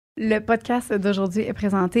Le podcast d'aujourd'hui est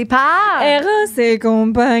présenté par Eros et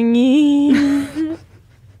compagnie.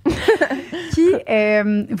 qui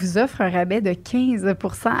vous offre un rabais de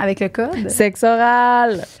 15% avec le code Sexe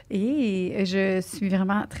oral. Et je suis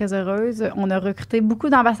vraiment très heureuse. On a recruté beaucoup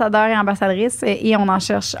d'ambassadeurs et ambassadrices et on en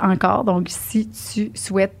cherche encore. Donc, si tu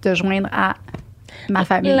souhaites te joindre à ma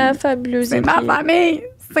famille. La fabuleuse C'est ma famille.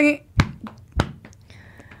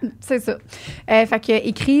 C'est ça. Fait que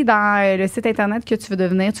écris dans le site Internet que tu veux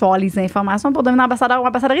devenir. Tu vas avoir les informations pour devenir ambassadeur ou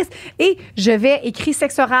ambassadrice. Et je vais écrire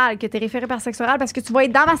sexe oral, que tu es référé par sexe oral parce que tu vas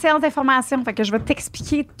être dans ma séance d'information. Fait que je vais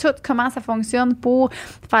t'expliquer tout comment ça fonctionne pour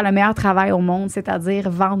faire le meilleur travail au monde, c'est-à-dire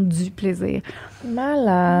vendre du plaisir.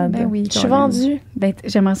 Malade. Ben oui. Je suis vendue. Ben,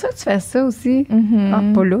 j'aimerais ça que tu fasses ça aussi. Ah,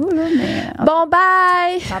 pas là, mais... Bon,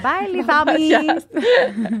 bye! Bye-bye, les amis!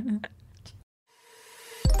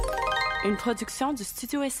 Une production du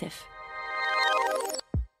Studio SF.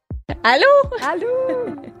 Allô?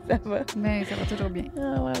 Allô? Ça va? Mais ça va toujours bien.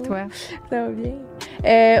 Ah, ouais, Toi? Ça va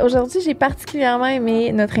bien. Aujourd'hui, j'ai particulièrement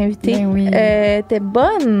aimé notre invitée. Ben oui. T'es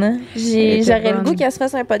bonne. J'aurais le goût qu'elle se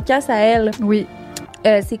fasse un podcast à elle. Oui.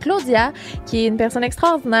 C'est Claudia, qui est une personne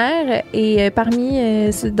extraordinaire et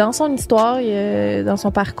dans son histoire, dans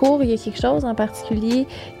son parcours, il y a quelque chose en particulier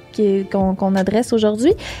qu'on adresse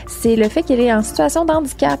aujourd'hui, c'est le fait qu'elle est en situation de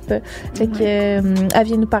handicap. Fait que, elle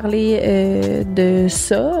vient nous parler de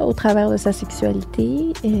ça au travers de sa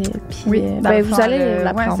sexualité. Puis, vous allez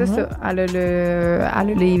l'apprendre. Oui, c'est ça. Elle a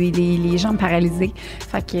les jambes paralysées.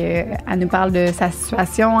 Fait que, elle nous parle de sa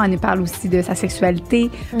situation, elle nous parle aussi de sa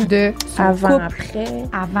sexualité, de son couple.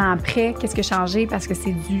 Avant-après, qu'est-ce qui a changé? Parce que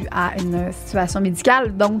c'est dû à une situation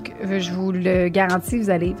médicale. Donc, je vous le garantis, vous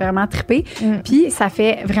allez vraiment triper. Puis, ça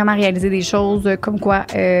fait vraiment réaliser des choses comme quoi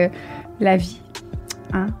la vie,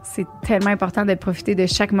 hein, c'est tellement important de profiter de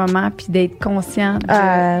chaque moment puis d'être conscient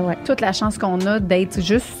de toute la chance qu'on a d'être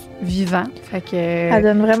juste vivant. Fait que, elle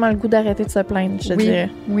donne vraiment le goût d'arrêter de se plaindre, je dirais.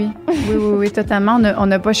 Oui, totalement. On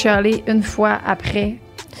n'a pas chialé une fois après.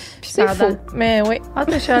 C'est faux, mais oui. Ah,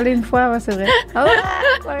 t'as chialé une fois, ouais, c'est vrai. Ah,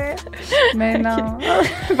 ouais. Mais non.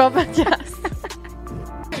 Bon podcast.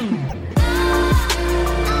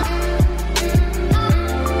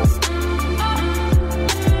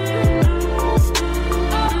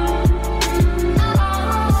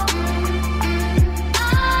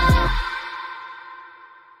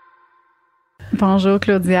 Bonjour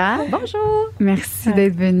Claudia. Bonjour. Merci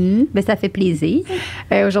d'être venue. Ben, ça fait plaisir.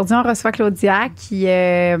 Aujourd'hui, on reçoit Claudia qui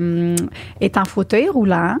est en fauteuil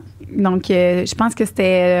roulant. Donc, je pense que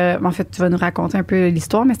c'était... en fait, tu vas nous raconter un peu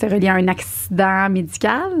l'histoire, mais c'était relié à un accident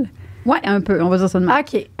médical. Oui, un peu. On va dire ça de même.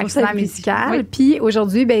 OK, accident médical. Oui. Puis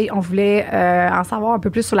aujourd'hui, ben, on voulait en savoir un peu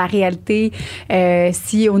plus sur la réalité,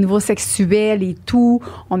 si au niveau sexuel et tout.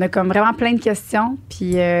 On a comme vraiment plein de questions,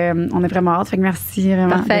 puis on est vraiment hâte. Fait que merci vraiment.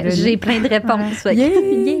 Parfait. J'ai plein de réponses. Ouais.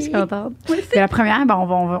 Je suis contente. Oui, la première, ben,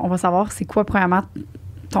 on va savoir c'est quoi, premièrement,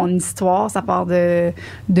 ton histoire. Ça part de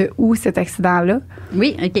où cet accident-là?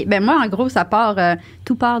 Oui, OK. Ben moi, en gros,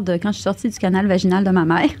 tout part de quand je suis sortie du canal vaginal de ma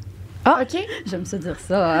mère. Ah, OK. J'aime ça dire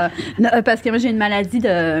ça. Parce que moi, j'ai une maladie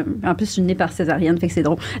en plus, je suis née par césarienne, fait que c'est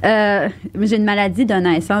drôle. J'ai une maladie de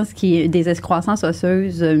naissance qui est des excroissances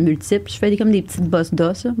osseuses multiples. Je fais comme des petites bosses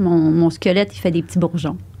d'os. Mon squelette, il fait des petits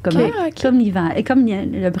bourgeons. Comme l'hiver, et comme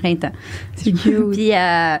le printemps. C'est cute. Puis,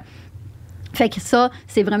 fait que ça,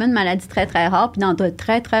 c'est vraiment une maladie très, très rare. Puis dans de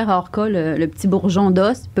très, très rares cas, le petit bourgeon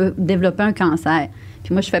d'os peut développer un cancer.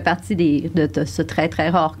 Puis moi, je fais partie de ce très, très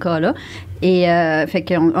rare cas-là. Et fait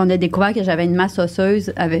qu'on a découvert que j'avais une masse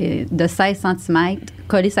osseuse de 16 cm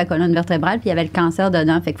collée sa colonne vertébrale, puis il y avait le cancer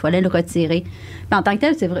dedans, fait qu'il fallait le retirer. Puis en tant que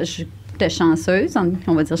tel, c'est vrai, j'étais chanceuse,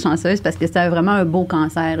 on va dire chanceuse, parce que c'était vraiment un beau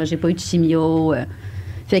cancer. J'ai pas eu de chimio.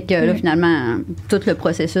 Fait que là, finalement, tout le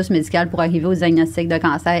processus médical pour arriver au diagnostic de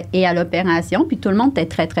cancer et à l'opération. Puis tout le monde était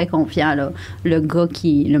très, très confiant. Là. Le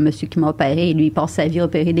monsieur qui m'a opéré, lui, il passe sa vie à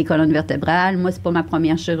opérer des colonnes vertébrales. Moi, c'est pas ma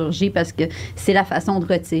première chirurgie parce que c'est la façon de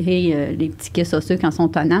retirer les petits caisses osseux quand ils sont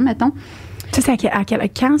tonnants, mettons. Ça, c'est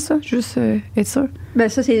quand, ça? Juste être sûr? Ben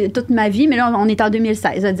ça, c'est toute ma vie. Mais là, on est en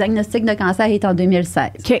 2016. Le diagnostic de cancer est en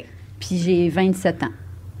 2016. OK. Puis j'ai 27 ans.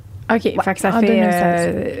 OK. Ouais, fait que ça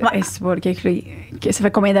fait... c'est pas le calculer. Ça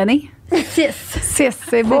fait combien d'années? 6. 6,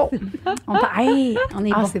 c'est beau. On est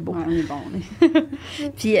bon. C'est beau. On est bon.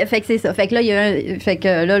 Puis, fait que c'est ça. Fait que là, fait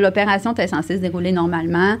que là, l'opération était censée se dérouler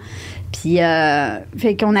normalement. Puis,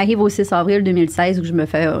 fait qu'on arrive au 6 avril 2016 où je me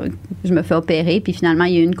fais opérer. Puis finalement,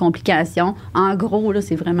 il y a eu une complication. En gros, là,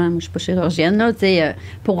 c'est vraiment... Moi, je suis pas chirurgienne, là. Tu sais,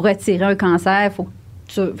 pour retirer un cancer,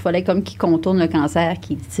 fallait comme qu'il contourne le cancer,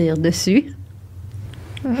 qu'il tire dessus.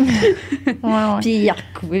 Puis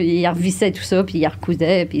il revissait tout ça, puis il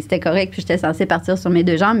recousait, puis c'était correct, puis j'étais censée partir sur mes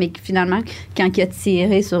deux jambes, mais finalement, quand il a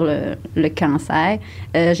tiré sur le cancer,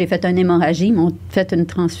 j'ai fait une hémorragie. Ils m'ont fait une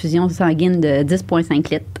transfusion sanguine de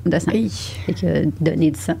 10,5 litres de sang. Fait que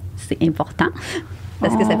donner du sang, c'est important.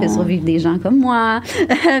 Parce que ça fait survivre des gens comme moi.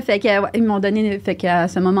 Fait que, ils m'ont donné. Fait qu'à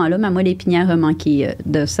ce moment-là, ma moelle épinière a manqué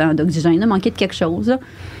de sang, d'oxygène, a manqué de quelque chose. Là.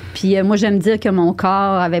 Puis moi, j'aime dire que mon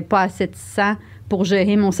corps avait pas assez de sang pour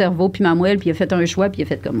gérer mon cerveau puis ma moelle, puis il a fait un choix, puis il a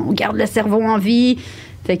fait comme on garde le cerveau en vie.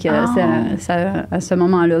 Fait que c'est à ce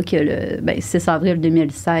moment-là que le 6 avril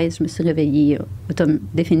 2016, je me suis réveillée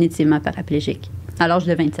définitivement paraplégique à l'âge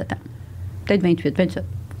de 27 ans. Peut-être 28, 27.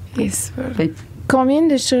 Et ça. Combien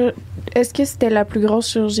de Est-ce que c'était la plus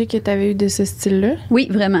grosse chirurgie que tu avais eue de ce style-là? Oui,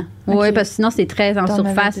 vraiment. Okay. Oui, parce que sinon, c'est très en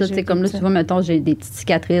surface. Là, comme là, tu vois, mettons, j'ai des petites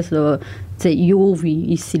cicatrices. Là, il ouvre,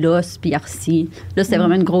 il s'illosse, puis il ressie. Là, c'était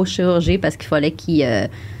vraiment une grosse chirurgie parce qu'il fallait qu'il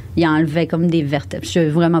enlevait comme des vertèbres. Je suis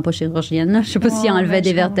vraiment pas chirurgienne. Là. Je sais pas s'il enlevait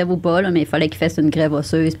des vertèbres ou pas, là, mais il fallait qu'il fasse une grève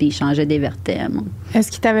osseuse puis il changeait des vertèbres.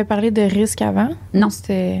 Est-ce qu'il t'avait parlé de risque avant? Non.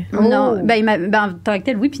 C'était... Non. En tant que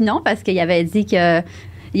tel, oui, puis non, parce qu'il avait dit que...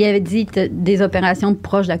 Il avait dit des opérations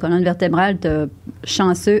proches de la colonne vertébrale, t'as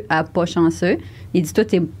chanceux à pas chanceux. Il dit, toi,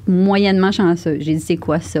 t'es moyennement chanceux. J'ai dit, c'est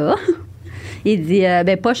quoi ça? Il dit,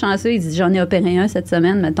 pas chanceux. Il dit, j'en ai opéré un cette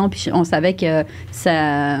semaine, mettons, puis on savait que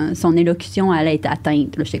son élocution allait être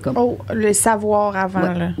atteinte. Là, j'étais comme... Oh, le savoir avant,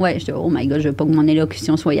 ouais, là. Oui, j'étais, oh my God, je veux pas que mon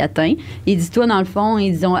élocution soit atteinte. Il dit, toi, dans le fond,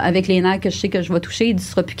 il dit, avec les nerfs que je sais que je vais toucher, il dit, tu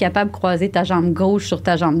seras plus capable de croiser ta jambe gauche sur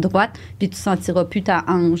ta jambe droite, puis tu sentiras plus ta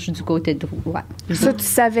hanche du côté droit. Ça, tu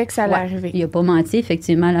savais que ça allait arriver. Il a pas menti,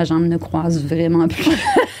 effectivement, la jambe ne croise vraiment plus.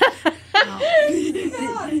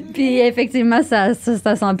 Puis effectivement, ça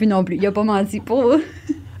sent plus non plus. Il a pas menti pour eux.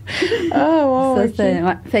 Ah, wow, ça, okay.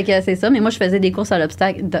 Fait que c'est ça. Mais moi, je faisais des courses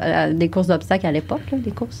des courses d'obstacles à l'époque, là,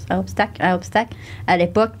 des courses à obstacles à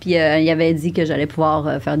l'époque. Puis il avait dit que j'allais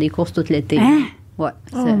pouvoir faire des courses tout l'été. Hein? Ouais.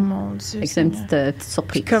 Oh mon Dieu. C'est une petite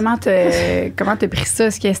surprise. Puis comment t'as pris ça?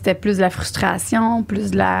 Est-ce que c'était plus de la frustration,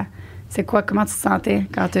 plus de la... C'est quoi? Comment tu te sentais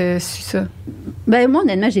quand tu as su ça? Ben moi,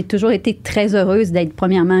 honnêtement, j'ai toujours été très heureuse d'être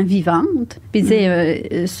premièrement vivante. Puis, tu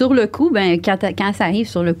sais, sur le coup, quand ça arrive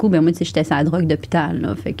sur le coup, moi, tu sais, j'étais sur la drogue d'hôpital,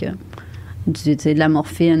 là. Fait que, de la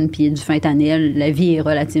morphine puis du fentanyl, la vie est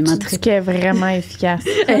relativement très... qui est vraiment efficace.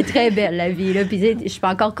 Elle est très belle, la vie, là. Puis, je suis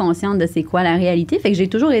pas encore consciente de c'est quoi la réalité. Fait que j'ai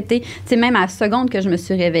toujours été, tu sais, même à la seconde que je me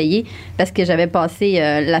suis réveillée, parce que j'avais passé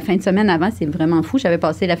la fin de semaine avant, c'est vraiment fou, j'avais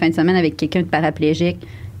passé la fin de semaine avec quelqu'un de paraplégique.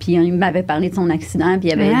 Puis il m'avait parlé de son accident, puis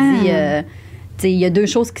il avait dit, tu sais, il y a deux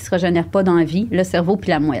choses qui se régénèrent pas dans la vie, le cerveau puis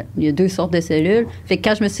la moelle. Il y a deux sortes de cellules. Fait que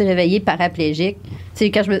quand je me suis réveillée paraplégique, tu sais,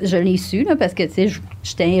 quand je l'ai su, là, parce que, tu sais,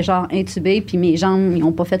 j'étais genre intubée, puis mes jambes, ils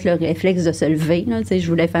n'ont pas fait le réflexe de se lever, là, tu sais, je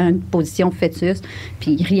voulais faire une position fœtus,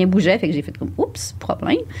 puis rien bougeait, fait que j'ai fait comme, oups,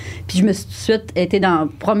 problème. Puis je me suis tout de suite été dans la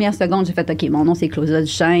première seconde, j'ai fait, OK, mon nom, c'est Claudia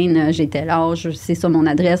Duchesne, j'étais là, c'est ça mon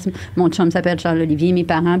adresse, mon chum s'appelle Charles-Olivier, mes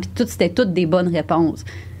parents, puis c'était toutes des bonnes réponses.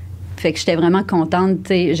 Fait que j'étais vraiment contente.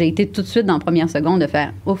 J'ai été tout de suite dans la première seconde de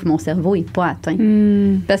faire « Ouf, mon cerveau n'est pas atteint.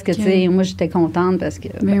 Parce que, tu sais, moi, j'étais contente parce que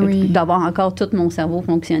d'avoir encore tout mon cerveau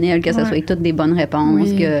fonctionnel, que ce soit toutes des bonnes réponses,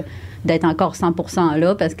 que d'être encore 100%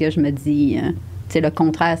 là, parce que je me dis, tu sais, le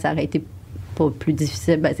contraire, ça aurait été pas plus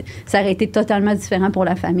difficile. Ça aurait été totalement différent pour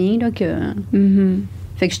la famille, là, que...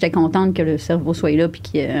 Fait que j'étais contente que le cerveau soit là, puis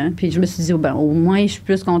je me suis dit, au moins, je suis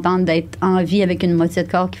plus contente d'être en vie avec une moitié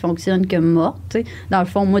de corps qui fonctionne que morte. T'sais. Dans le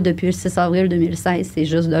fond, moi, depuis le 6 avril 2016, c'est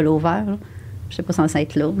juste de l'eau vert. Je sais pas censée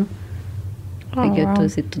être là. Fait que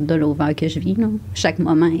c'est tout de l'eau vert que je vis. Là. Chaque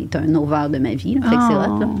moment est un ovaire de ma vie. Là. Fait que c'est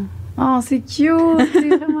hot, là. Oh, c'est cute! C'est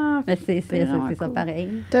vraiment... c'est ça, pareil.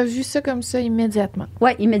 T'as vu ça comme ça immédiatement?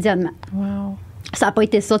 Oui, immédiatement. Wow. Ça n'a pas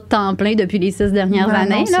été ça de temps plein depuis les 6 dernières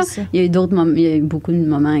années. Non, là. Il y a eu d'autres moments, il y a eu beaucoup de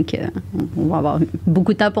moments qu'on va avoir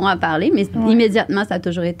beaucoup de temps pour en parler, mais immédiatement, ça a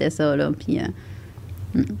toujours été ça. Là. Puis,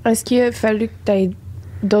 est-ce qu'il a fallu que tu aies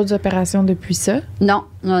d'autres opérations depuis ça? Non.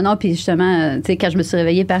 Puis justement, tu sais, quand je me suis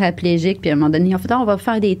réveillée paraplégique, puis à un moment donné, en fait, on va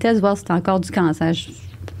faire des tests, voir si c'est encore du cancer.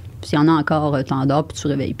 S'il y en a encore, t'endors, puis tu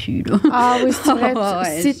ne réveilles plus. Là. Ah oui, c'est vrai.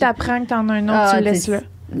 Si tu apprends que tu en as un autre, tu le laisses là.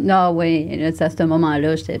 Non, oui. À ce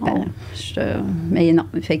moment-là, mais non,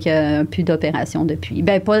 fait que plus d'opérations depuis.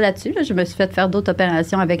 Pas là-dessus. Là, je me suis fait faire d'autres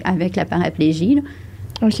opérations avec la paraplégie. Là.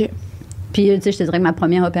 OK. Puis, tu sais, je te dirais que ma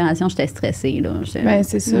première opération, j'étais stressée. Là.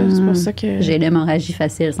 C'est ça. C'est pour ça que... J'ai l'hémorragie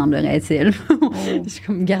facile, semblerait-il. J'ai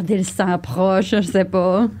comme gardé le sang proche, je sais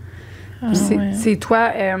pas. C'est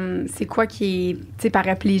toi, c'est quoi qui est... Tu sais,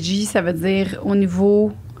 paraplégie, ça veut dire au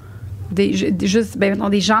niveau Juste, mettons,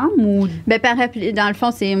 des jambes ou... Dans le fond,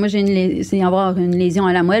 moi, c'est avoir une lésion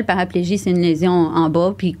à la moelle. Paraplégie, c'est une lésion en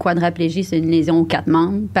bas. Puis quadraplégie, c'est une lésion aux 4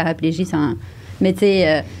 membres. Paraplégie, c'est Mais tu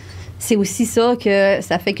sais, c'est aussi ça que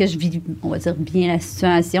ça fait que je vis, on va dire, bien la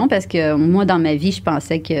situation. Parce que moi, dans ma vie, je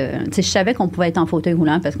pensais que... Tu sais, je savais qu'on pouvait être en fauteuil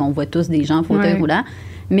roulant parce qu'on voit tous des gens en fauteuil roulant.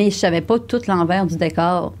 Mais je savais pas tout l'envers du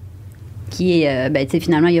décor qui est... tu sais,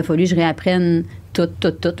 finalement, il a fallu que je réapprenne tout.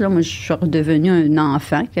 Là. Moi, je suis redevenue un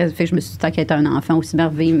enfant. Ça fait que je me suis dit, tant qu'être un enfant, aussi bien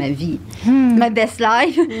revivre ma vie, ma best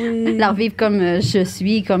life. La revivre comme je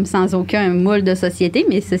suis, comme sans aucun moule de société.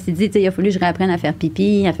 Mais ceci dit, il a fallu que je réapprenne à faire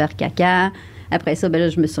pipi, à faire caca. Après ça, là,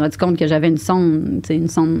 je me suis rendu compte que j'avais une sonde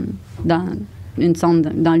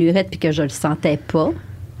dans l'urètre puis que je le sentais pas.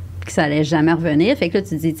 Que ça allait jamais revenir. Fait que là,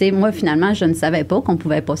 tu te dis, moi, finalement, je ne savais pas qu'on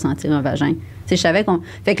pouvait pas sentir un vagin. Je savais qu'on...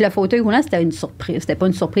 Fait que le fauteuil roulant, c'était une surprise. C'était pas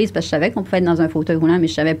une surprise parce que je savais qu'on pouvait être dans un fauteuil roulant, mais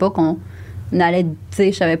je savais pas qu'on allait...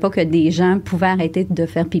 je savais pas que des gens pouvaient arrêter de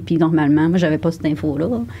faire pipi normalement. Moi, j'avais pas cette info-là.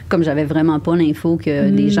 Comme j'avais vraiment pas l'info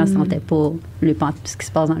que des gens sentaient pas ce qui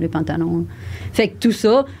se passe dans le pantalon. Fait que tout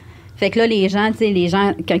ça... Fait que là, les gens,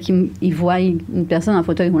 quand ils voient une personne en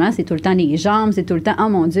fauteuil roulant, c'est tout le temps les jambes, c'est tout le temps, oh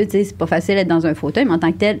mon Dieu, c'est pas facile d'être dans un fauteuil, mais en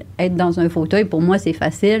tant que tel, être dans un fauteuil, pour moi, c'est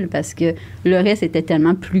facile parce que le reste était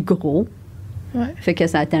tellement plus gros. Ouais. Fait que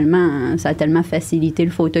ça a tellement facilité le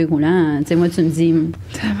fauteuil roulant. Tu sais, moi, tu me dis,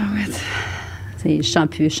 je sens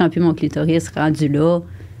plus mon clitoris rendu là.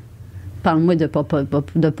 Parle-moi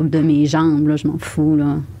de mes jambes, là, je m'en fous,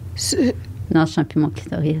 là. Non, je sens plus mon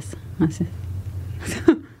clitoris. Ouais,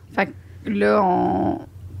 fait que là,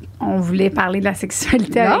 on voulait parler de la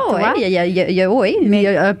sexualité avec toi. Oui, il y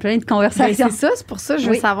a plein de conversations. C'est ça, c'est pour ça que je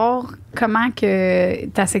veux savoir comment que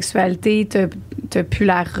ta sexualité, t'as pu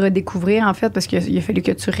la redécouvrir, en fait, parce qu'il a fallu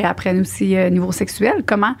que tu réapprennes aussi niveau sexuel.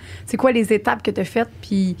 C'est quoi les étapes que tu as faites,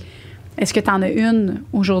 puis est-ce que tu en as une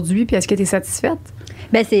aujourd'hui, puis est-ce que tu es satisfaite?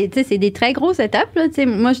 Bien, c'est des très grosses étapes. Là.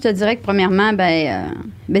 Moi, je te dirais que premièrement,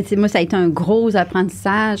 moi, ça a été un gros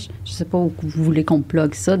apprentissage. Je sais pas où vous voulez qu'on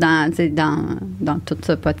plug ça dans tout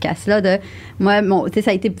ce podcast-là. Moi,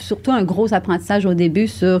 ça a été surtout un gros apprentissage au début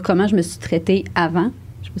sur comment je me suis traitée avant.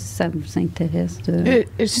 Je sais pas si ça vous intéresse.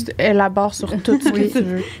 Élabore sur tout ce que tu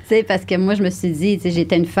veux. C'est parce que moi, je me suis dit,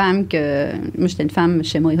 j'étais une femme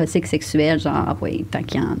schématique sexuelle, genre, oui, tant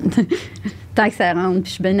que ça rentre, puis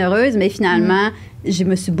je suis bien heureuse, mais finalement, je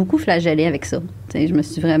me suis beaucoup flagellée avec ça. Je me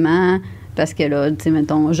suis vraiment... Parce que là,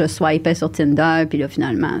 mettons, je swipais sur Tinder, puis là,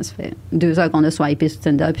 finalement, ça fait 2 heures qu'on a swipé sur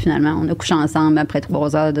Tinder, puis finalement, on a couché ensemble après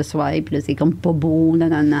 3 heures de swipe, puis là, c'est comme pas beau, non.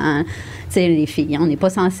 Tu sais, les filles, on n'est pas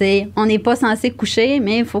censé coucher,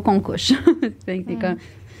 mais il faut qu'on couche. C'est comme,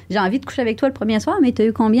 j'ai envie de coucher avec toi le premier soir, mais tu as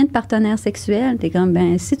eu combien de partenaires sexuels? T'es comme,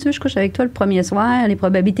 si tu veux que je couche avec toi le premier soir, les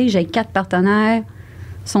probabilités que j'ai 4 partenaires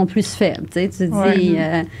sont plus faibles, tu te dis...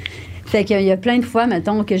 Fait qu'il y a plein de fois,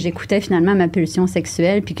 mettons, que j'écoutais finalement ma pulsion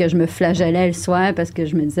sexuelle puis que je me flagellais le soir parce que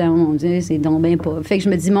je me disais, oh mon Dieu, c'est donc bien pas. Fait que je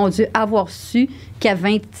me dis, mon Dieu, avoir su qu'à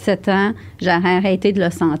 27 ans, j'aurais arrêté de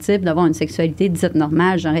le sentir puis d'avoir une sexualité dite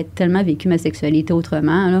normale, j'aurais tellement vécu ma sexualité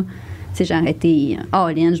autrement, là. Tu sais, j'aurais été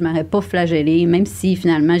all-in, je m'aurais pas flagellée, même si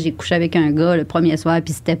finalement j'ai couché avec un gars le premier soir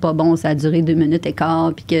puis c'était pas bon, ça a duré 2 minutes et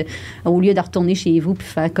quart, puis que au lieu de retourner chez vous puis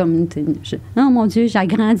faire comme non mon Dieu, j'ai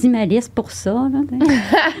agrandi ma liste pour ça là,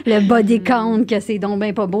 le body count que c'est donc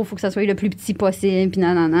ben pas beau, faut que ça soit le plus petit possible puis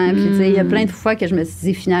non puis tu sais il y a plein de fois que je me suis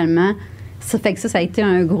dit finalement ça fait que ça a été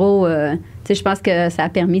un gros tu sais je pense que ça a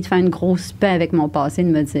permis de faire une grosse paix avec mon passé, de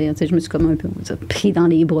me dire tu sais je me suis comme un peu pris dans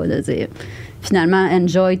les bras de dire finalement,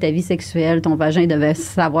 enjoy ta vie sexuelle. Ton vagin devait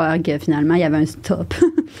savoir que finalement, il y avait un stop.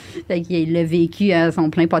 Fait qu'il l'a vécu à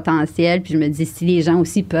son plein potentiel. Puis je me dis, si les gens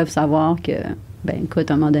aussi peuvent savoir que,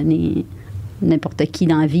 écoute, à un moment donné, n'importe qui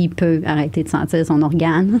dans la vie peut arrêter de sentir son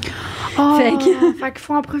organe. Oh, fait qu'il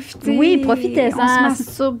faut en profiter. Oui, profitez-en. On se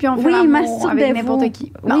masturbe puis on fait l'amour avec n'importe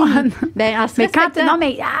qui. Non,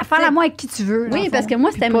 mais faire l'amour avec qui tu veux. Oui, parce que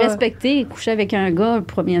moi, c'était me respecter, coucher avec un gars, le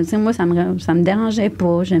premier, moi, ça me dérangeait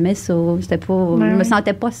pas. J'aimais ça. C'était pas... je me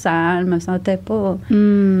sentais pas sale, je me sentais pas...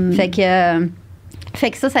 Fait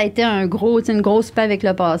que ça a été une grosse paix avec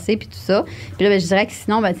le passé puis tout ça. Puis là, je dirais que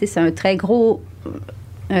sinon, c'est un très gros...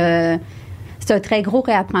 c'est un très gros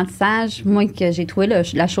réapprentissage. Moi, que j'ai trouvé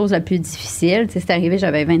la chose la plus difficile. C'est arrivé,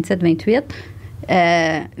 j'avais 27-28.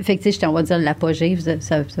 Fait que, j'étais, on va dire, l'apogée.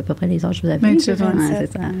 C'est à peu près les âges que vous avez. C'est ça.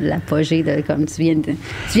 L'apogée, comme tu viens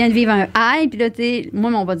de vivre un high. Puis là,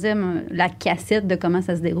 moi, on va dire, la cassette de comment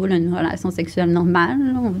ça se déroule une relation sexuelle normale.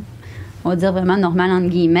 Là, on va dire vraiment normale, entre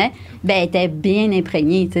guillemets, elle était bien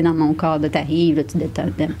imprégnée, tu sais, dans mon corps. T'arrives, là, tu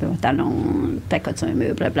détales un peu au talon, t'accotes sur un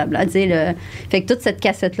mur, blablabla, tu sais, Fait que toute cette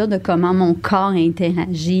cassette-là de comment mon corps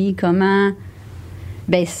interagit, comment...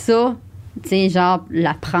 Ben ça, tu sais, genre,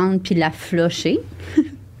 la prendre puis la flusher.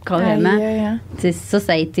 Carrément. Ça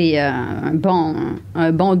a été un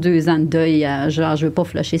bon 2 ans de deuil. Genre, je veux pas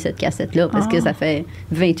flusher cette cassette-là parce que ça fait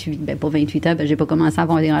 28, pas 28 ans, j'ai pas commencé à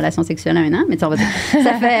avoir des relations sexuelles à 1 an, mais on va dire,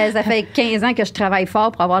 ça fait 15 ans que je travaille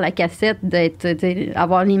fort pour avoir la cassette,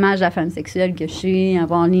 avoir l'image de la femme sexuelle que je suis,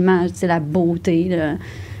 avoir l'image, la beauté,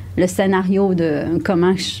 le scénario de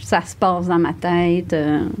comment ça se passe dans ma tête.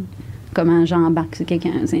 Comment j'embarque sur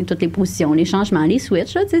quelqu'un, toutes les positions, les changements, les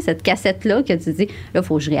switches, là, cette cassette-là que tu dis, là, il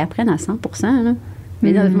faut que je réapprenne à 100 là.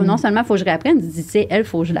 Mais non seulement il faut que je réapprenne, tu dis, elle, il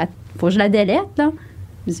faut que je la délète, là.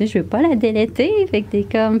 Je dis, je veux pas la déléter. Fait que t'es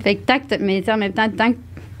comme. Fait que mais en même temps, tant que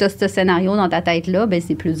t'as ce scénario dans ta tête-là, ben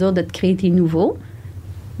c'est plus dur de te créer tes nouveaux.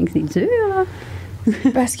 Donc c'est dur, là.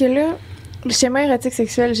 Parce que là, le schéma érotique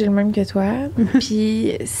sexuel, j'ai le même que toi.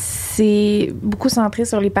 Puis c'est beaucoup centré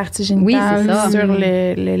sur les parties génitales, sur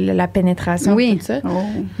la pénétration, tout ça. Oh.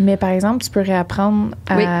 Mais par exemple, tu peux réapprendre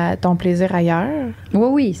à ton plaisir ailleurs.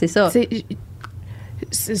 Oui, c'est ça.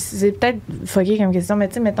 C'est peut-être fucké comme question, mais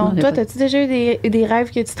tu sais, mettons, toi, t'as-tu déjà eu des rêves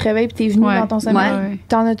que tu te réveilles puis t'es venu dans ton sommeil? Ouais.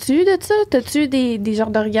 T'en as-tu eu de ça? T'as-tu eu des genres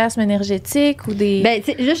d'orgasmes énergétiques ou des... Ben,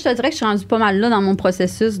 tu sais, juste, je te dirais que je suis rendue pas mal là dans mon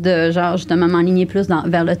processus de, genre, justement, m'enligner plus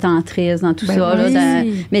vers le tantrisme, dans tout ça. Oui. Là,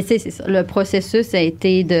 mais tu sais, c'est ça. Le processus a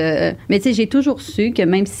été de... Mais tu sais, j'ai toujours su que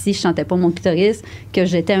même si je chantais pas mon clitoris, que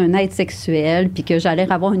j'étais un être sexuel puis que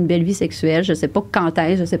j'allais avoir une belle vie sexuelle. Je sais pas quand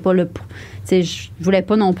est-ce, je sais pas le... Tu sais, je voulais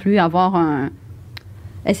pas non plus avoir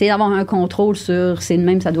essayer d'avoir un contrôle sur c'est de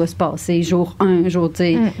même ça doit se passer jour 1, jour,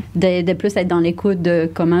 tu sais, de plus être dans l'écoute de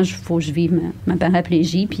comment faut que je vive ma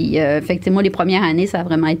paraplégie. Puis, fait que, moi, les premières années, ça a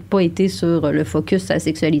vraiment pas été sur le focus sur la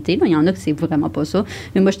sexualité. Il y en a que c'est vraiment pas ça.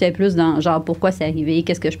 Mais moi, j'étais plus dans genre pourquoi c'est arrivé,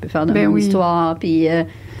 qu'est-ce que je peux faire de mon histoire, puis,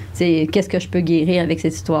 qu'est-ce que je peux guérir avec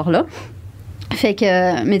cette histoire-là. Fait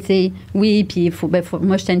que, mais tu sais, oui, puis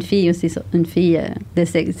moi, j'étais une fille, c'est ça, une fille de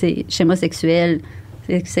schéma sexuel.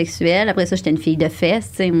 Après ça, j'étais une fille de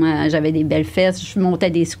fesses. Moi, j'avais des belles fesses. Je montais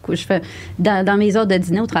des couches. Dans mes heures de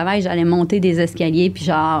dîner au travail, j'allais monter des escaliers. Puis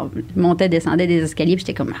genre, descendais des escaliers. Puis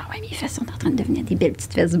j'étais comme, ah ouais, mes fesses sont en train de devenir des belles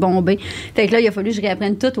petites fesses bombées. Fait que là, il a fallu que je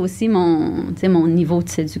réapprenne tout aussi mon niveau de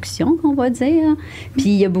séduction, qu'on va dire. Puis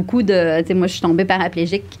il y a beaucoup de... moi, je suis tombée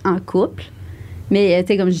paraplégique en couple. Mais,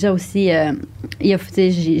 comme je disais aussi,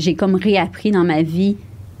 j'ai comme réappris dans ma vie.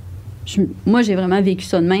 Moi, j'ai vraiment vécu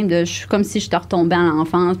ça de même. Comme si je te retombais à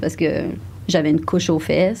l'enfance parce que j'avais une couche aux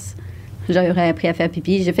fesses. J'aurais appris à faire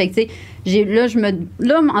pipi. Fait que, tu sais,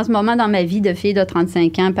 là, en ce moment, dans ma vie de fille de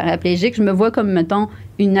 35 ans paraplégique, je me vois comme, mettons,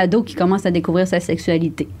 une ado qui commence à découvrir sa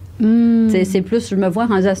sexualité. C'est plus, je me vois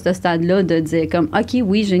rendue à ce stade-là de dire comme, OK,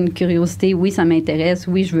 oui, j'ai une curiosité. Oui, ça m'intéresse.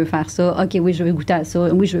 Oui, je veux faire ça. OK, oui, je veux goûter à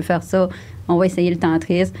ça. Oui, je veux faire ça. On va essayer le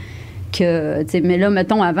tantrisme. Mais là,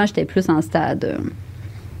 mettons, avant, j'étais plus en stade...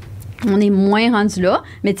 on est moins rendu là,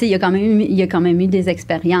 mais tu sais, il y a quand même eu des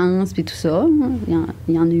expériences puis tout ça.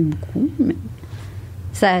 Il y en a eu beaucoup, mais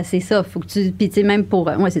ça, c'est ça. Faut que tu... Puis tu sais, même pour...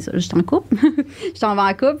 ouais, c'est ça, je suis en couple. Je t'en vais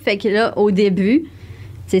en couple. Fait que là, au début...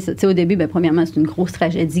 Tu sais, au début, premièrement, c'est une grosse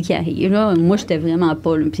tragédie qui arrive. Là. Moi, j'étais vraiment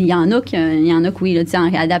pas là. Puis il y en a qui, oui, tu sais, en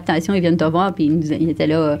réadaptation, ils viennent te voir, puis ils étaient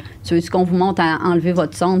là, tu veux qu'on vous montre à enlever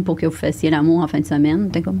votre sonde pour que vous fassiez l'amour en fin de semaine?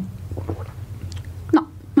 T'es comme...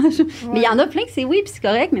 Mais il y en a plein que c'est oui, puis c'est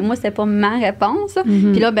correct, mais moi, c'était pas ma réponse.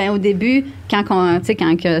 Puis là, au début, quand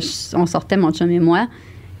on sortait, mon chum et moi,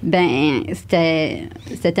 c'était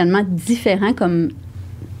tellement différent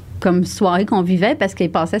comme soirée qu'on vivait parce qu'il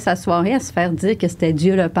passait sa soirée à se faire dire que c'était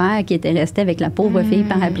Dieu le Père qui était resté avec la pauvre fille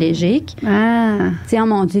paraplégique. Tu sais, oh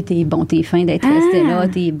mon Dieu, t'es bon, t'es fin d'être resté là,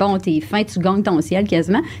 t'es bon, t'es fin, tu gagnes ton ciel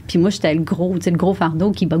quasiment. Puis moi, j'étais le gros fardeau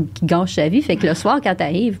qui gâche sa vie. Fait que le soir, quand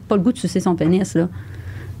t'arrives, pas le goût de sucer son pénis, là.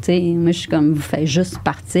 T'sais, moi, je suis comme, vous faites juste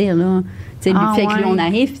partir, là. Fait que là, on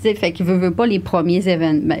arrive, fait qu'il veut pas les premiers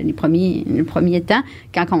événements, le premier temps,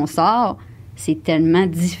 quand on sort, c'est tellement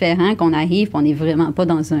différent qu'on arrive, on n'est vraiment pas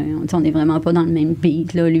dans on est vraiment pas dans le même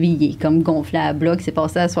beat, là. Lui, il est comme gonflé à bloc, il s'est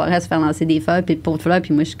passé la soirée à se faire lancer des fleurs, puis de pots de fleurs,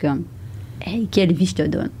 puis moi, je suis comme, hey, quelle vie je te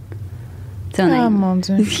donne. Mon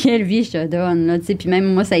Dieu. Quelle vie je te donne, là. Puis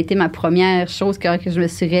même moi, ça a été ma première chose que je me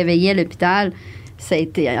suis réveillée à l'hôpital. Ça a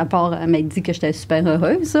été, à part, elle m'a dit que j'étais super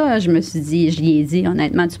heureuse, ça. Je me suis dit, je lui ai dit,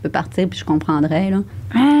 honnêtement, tu peux partir, puis je comprendrais, là.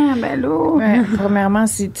 Ah, ben là. Ouais, premièrement,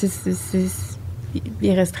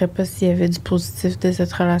 il resterait pas s'il y avait du positif de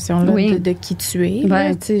cette relation-là, de qui tu es.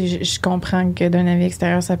 Ouais. Je comprends que d'un avis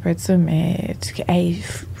extérieur, ça peut être ça, mais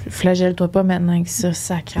flagelle-toi pas maintenant que ça,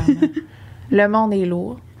 sacrément. Le monde est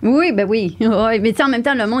lourd. Oui, ben oui. Ouais, mais en même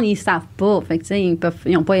temps, le monde, ils savent pas. Fait que, ils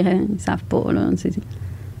savent pas, là.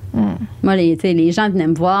 Moi, les gens venaient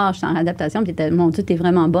me voir, j'étais en adaptation, puis ils étaient, mon Dieu, t'es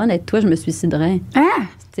vraiment bonne, avec toi, je me suiciderais.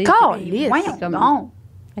 Voyons donc!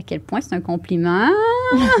 À quel point c'est un compliment?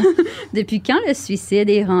 Depuis quand le suicide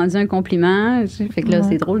est rendu un compliment? Fait que là,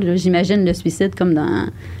 c'est drôle. Là, j'imagine le suicide comme dans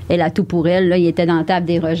Elle a tout pour elle. Là, il était dans la table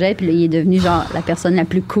des rejets, puis là, il est devenu genre la personne la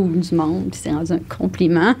plus cool du monde, puis c'est rendu un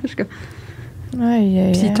compliment.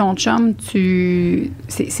 Puis ton chum,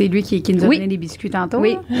 c'est lui qui nous a donné des biscuits tantôt,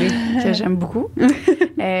 oui. Que j'aime beaucoup.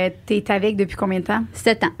 T'es avec depuis combien de temps?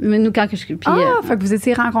 7 ans. Nous, quand je suis. Fait que vous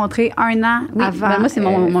étiez rencontrés 1 an avant. Ben moi, c'est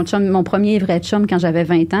mon chum, mon premier vrai chum quand j'avais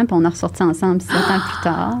 20 ans, puis on a ressorti ensemble 7 ans plus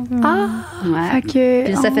tard. Fait que,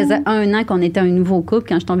 puis ça faisait 1 an qu'on était un nouveau couple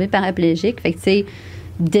quand je tombais paraplégique. Fait que, tu sais,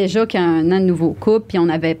 déjà qu'un an de nouveau couple, puis on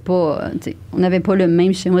n'avait pas le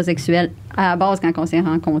même schéma sexuel à la base quand on s'est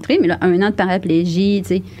rencontrés, mais là, 1 an de paraplégie, tu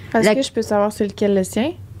sais. Est-ce que je peux savoir c'est lequel le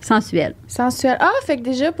sien? Sensuel. Fait que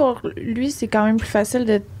déjà, pour lui, c'est quand même plus facile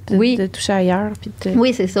de toucher ailleurs. Puis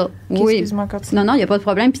oui, c'est ça. Oui. Excuse-moi, continue. Non, il n'y a pas de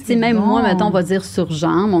problème. Puis, tu sais, même moi, mettons, on va dire sur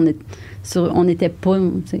jambe, on n'était pas,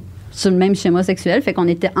 sur le même schéma sexuel. Fait qu'on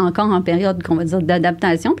était encore en période, qu'on va dire,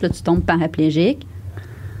 d'adaptation. Puis là, tu tombes paraplégique.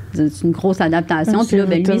 C'est une grosse adaptation. Puis là,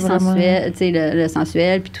 ben, lui, sensuel, tu sais, le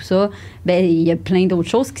sensuel, puis tout ça, ben il y a plein d'autres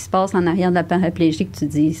choses qui se passent en arrière de la paraplégie que tu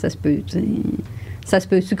dis, ça se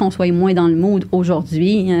peut-tu qu'on soit moins dans le mood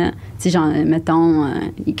aujourd'hui? Tu sais, genre, mettons,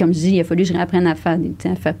 comme je dis, il a fallu que je réapprenne à faire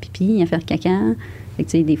pipi, à faire caca. Fait que,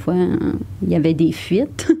 tu sais, des fois, il y avait des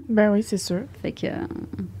fuites. Ben oui, c'est sûr. Fait que,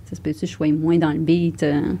 ça se peut-tu que je sois moins dans le beat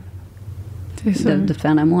de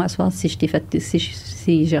faire l'amour à soir si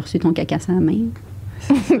j'ai reçu ton caca à la main?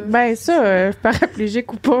 Ben ça,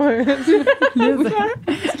 paraplégique ou pas. Mais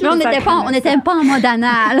on n'était pas en mode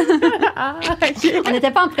anal. On n'était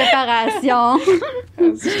pas en préparation.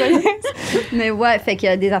 Mais ouais, fait qu'il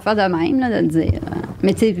y a des affaires de même, là, de le dire.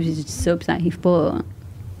 Mais tu sais, je dis ça, puis ça arrive pas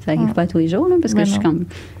pas tous les jours, là, parce que je suis comme...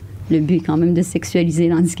 Le but est quand même de sexualiser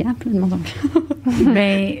l'handicap, là, de mon oncle.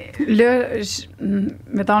 Ben là,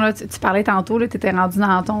 mettons, là, tu parlais tantôt, là, tu étais rendu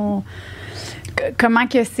dans ton... Comment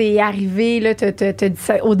que c'est arrivé, là, t'as dit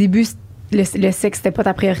ça, au début, le sexe, c'était pas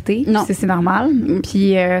ta priorité. Non. C'est normal.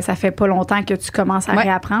 Puis ça fait pas longtemps que tu commences à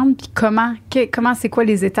réapprendre. Puis comment c'est quoi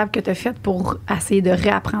les étapes que tu as faites pour essayer de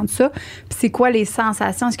réapprendre ça? Puis c'est quoi les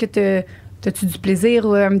sensations? Est-ce que t'as-tu du plaisir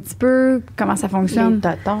un petit peu? Comment ça fonctionne? Les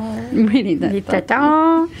tatons. Oui, les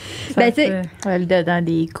tatons. Ben, tu sais... Le dedans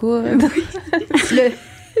des coudes.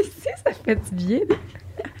 Ça fait du bien.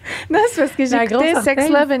 Non, c'est parce que j'ai écouté Sex,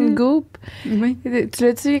 Love and Goop. Oui. Tu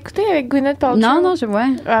l'as-tu écouté avec Gwyneth Paltrow? Non, je vois.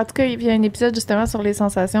 En tout cas, il y a un épisode justement sur les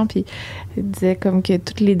sensations, puis il disait comme que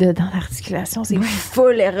toutes les dedans l'articulation, c'est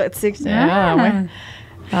full érotique. Ben,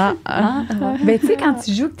 tu sais, quand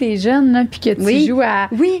tu joues que t'es jeune, là, puis que tu joues à...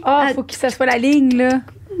 Oui. Faut que ça soit la ligne, là.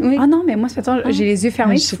 Oui. Ah non, mais moi, ça fait j'ai les yeux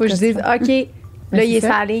fermés, il faut que je dise, OK... Là, il est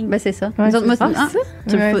sa ligne. Ben, c'est ça. Ouais, moi, ça.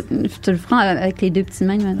 Tu le feras avec les deux petites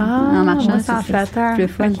mains en marchant. C'est en flatteur. Le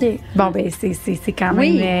fun. Okay. Bon, ben c'est quand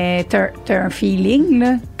même... T'as un feeling,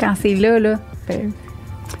 là, quand c'est là.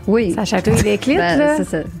 Oui. Ça chatouille les clips, là. C'est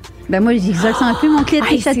ça. Ben moi, je sens plus mon clip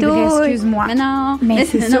qui chatouille. Excuse-moi. Mais non. Mais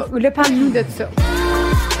c'est ça. Là, parle-nous de ça.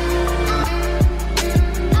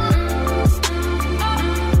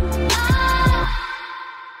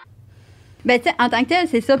 Ben, tu sais, en tant que tel,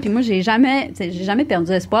 c'est ça. Puis moi, j'ai jamais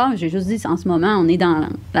perdu espoir. J'ai juste dit, en ce moment, on est dans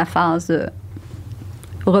la phase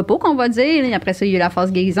repos, qu'on va dire. Et après ça, il y a eu la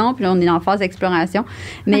phase guérison. Puis là, on est dans la phase exploration.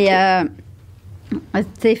 Mais, tu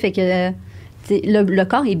sais, fait que le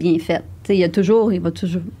corps est bien fait. Tu sais, il va toujours...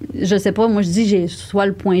 Je sais pas, moi, je dis, j'ai soit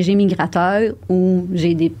le point G migrateur ou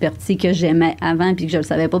j'ai des parties que j'aimais avant puis que je le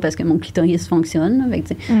savais pas parce que mon clitoris fonctionne. Fait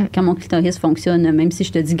que, quand mon clitoris fonctionne, même si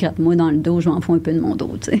je te dis gratte-moi dans le dos, je m'en fous un peu de mon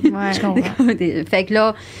dos, tu sais. Ouais, je comprends. Fait que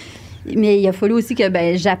là, mais il a fallu aussi que,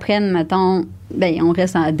 j'apprenne, mettons, on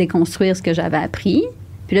reste à déconstruire ce que j'avais appris.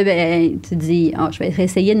 Puis là, tu dis, je vais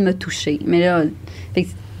essayer de me toucher. Mais là, fait que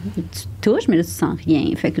tu touches, mais là, tu sens rien.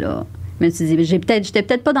 Fait que là... Mais tu dis, j'étais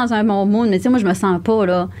peut-être pas dans un bon mood, mais tu sais, moi, je me sens pas,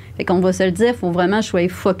 là. Fait qu'on va se le dire, il faut vraiment que je sois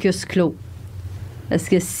focus clos. Parce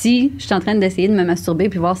que si je suis en train d'essayer de me masturber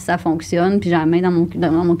puis voir si ça fonctionne, puis j'ai la main dans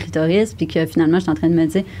mon clitoris, puis que finalement, je suis en train de me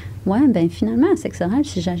dire, finalement, un sexe oral,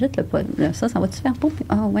 si j'ajoute ça va-tu faire pas?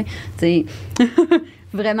 Ouais. Tu sais,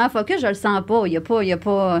 vraiment focus, je le sens pas. Il y a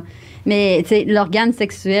pas... Mais, tu sais, l'organe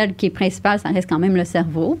sexuel qui est principal, ça reste quand même le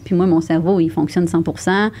cerveau. Puis moi, mon cerveau, il fonctionne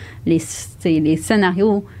 100%. Les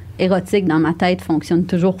scénarios érotique dans ma tête fonctionne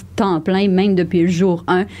toujours temps plein, même depuis le jour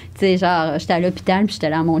 1. Tu sais, genre, j'étais à l'hôpital, puis j'étais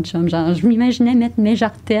là à mon chum. Genre, je m'imaginais mettre mes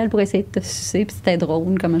jartelles pour essayer de te sucer, puis c'était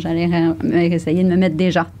drôle comment j'allais essayer de me mettre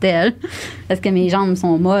des jartelles. Parce que mes jambes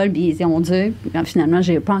sont molles, puis ils ont dû. Finalement,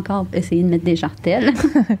 j'ai pas encore essayé de mettre des jartelles.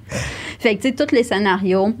 Fait que, tu sais, tous les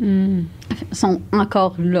scénarios sont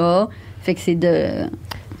encore là. Fait que c'est de...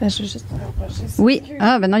 Ben, je veux juste te rapprocher. Oui.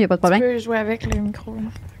 Ah, ben non, il n'y a pas de problème. Tu peux jouer avec le micro.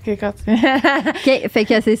 OK, continue. OK, fait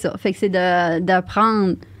que c'est ça. Fait que c'est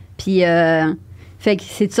d'apprendre. Puis, fait que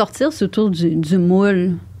c'est de sortir autour du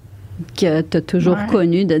moule que tu as toujours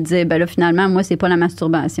connu, de dire, ben là, finalement, moi, c'est pas la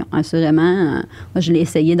masturbation. Assurément, moi, je l'ai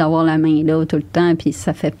essayé d'avoir la main là tout le temps, puis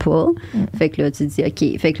ça fait pas. Fait que là, tu te dis,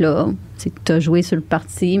 OK. Fait que là, tu as joué sur le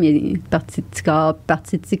parti, mais partie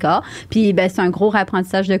de petit corps. Puis, ben, c'est un gros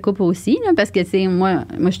réapprentissage de couple aussi, là, parce que, tu sais, moi,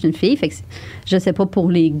 je suis une fille, fait que je sais pas pour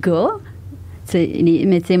les gars,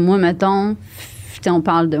 mais, tu sais, moi, mettons, on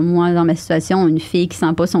parle de moi dans ma situation, une fille qui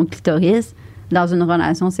sent pas son clitoris dans une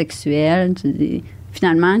relation sexuelle, tu dis,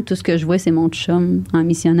 finalement, tout ce que je vois, c'est mon chum en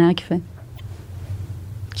missionnaire qui fait.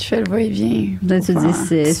 Qui fait le va-et-vient. Là, tu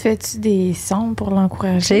dis, fais-tu des sons pour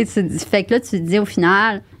l'encourager? Fait que là, tu te dis, au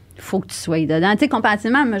final, il faut que tu sois dedans. Tu sais,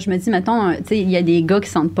 comparativement, moi, je me dis, mettons, tu sais, il y a des gars qui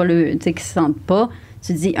sentent pas qui sentent pas.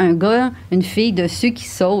 Tu te dis, un gars, une fille dessus qui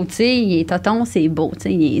saute, tu sais, il est tonton, c'est beau, tu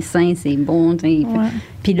sais, il est sain, c'est bon, tu sais.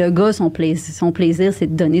 Puis le gars, son plaisir, c'est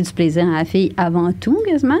de donner du plaisir à la fille avant tout,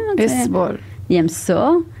 quasiment. C'est bon. Il aime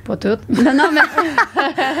ça. Pas tout. Non, mais...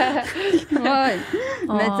 ouais.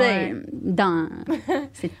 Mais tu sais,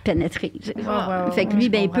 c'est de pénétrer. Fait que lui,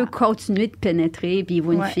 ben, il peut continuer de pénétrer, puis il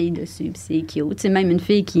voit une fille dessus, puis c'est cute. Tu sais, même une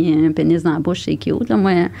fille qui a un pénis dans la bouche, c'est cute. Là.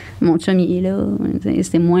 Moi, mon chum, il est là.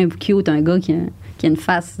 C'est moins cute un gars qui a une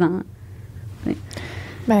face dans... Ben,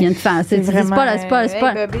 il y a une face. C'est vraiment... C'est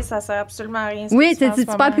pas... bébé, ça sert absolument à rien. Oui, c'est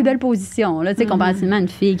pas la plus belle position. Là, comparativement à une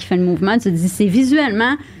fille qui fait le mouvement, tu te dis, c'est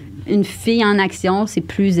visuellement... Une fille en action, c'est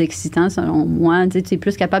plus excitant, selon moi. Tu es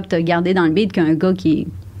plus capable de te garder dans le beat qu'un gars qui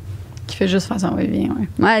fait juste faire son va-et-vient,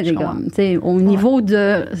 Ouais, des gars. Au niveau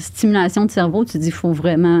de stimulation de cerveau, tu te dis qu'il faut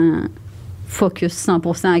vraiment focus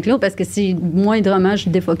 100% avec l'autre, parce que si moindrement je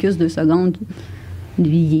défocus 2 secondes,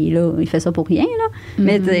 lui, il est là, il fait ça pour rien, là.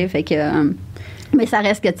 Mais, tu sais, fait que... mais ça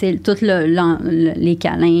reste que, tu sais, tout les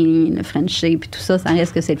câlins, le Frenchie, puis tout ça, ça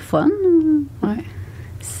reste que c'est le fun. Ouais.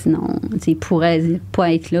 Sinon, il pourrait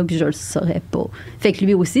pas être là, puis je le saurais pas. Fait que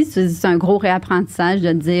lui aussi, c'est un gros réapprentissage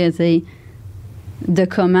de dire, de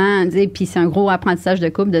comment, puis c'est un gros apprentissage de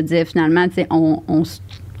couple de dire, finalement,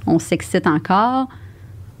 on s'excite encore,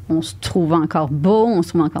 on se trouve encore beau, on se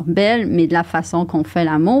trouve encore belle, mais de la façon qu'on fait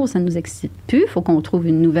l'amour, ça nous excite plus. Il faut qu'on trouve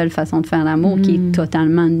une nouvelle façon de faire l'amour qui est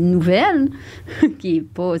totalement nouvelle, qui est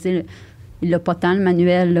pas, il n'a pas tant le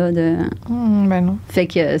manuel là, de... ben non. Fait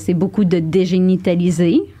que c'est beaucoup de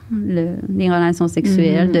dégénitaliser les relations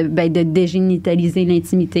sexuelles, de dégénitaliser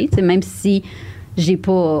l'intimité. T'sais, même si j'ai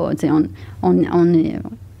pas...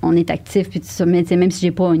 On est actif, puis tout ça, mais même si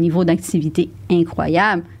j'ai pas un niveau d'activité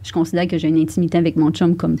incroyable, je considère que j'ai une intimité avec mon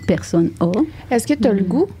chum comme personne a. Est-ce que tu as le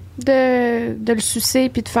goût de le sucer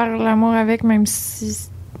puis de faire l'amour avec, même si...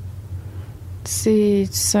 tu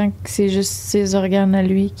sens que c'est juste ses organes à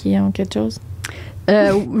lui qui ont quelque chose?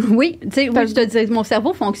 Oui, tu sais, oui, je te dis, mon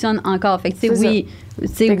cerveau fonctionne encore. Fait que, tu sais, oui,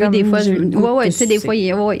 des fois, tu sais, des fois, il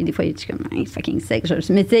est comme, hey, fucking sex.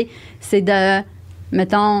 Mais, tu sais, c'est de,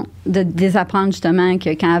 mettons, de désapprendre justement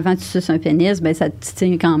que quand avant tu suces un pénis, ben ça te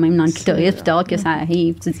tient quand même dans le clitoris, puis t'as hâte que ça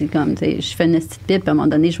arrive. Tu sais, comme, tu sais, je fais une petite pipe, puis à un moment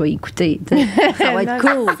donné, je vais écouter. Ça va être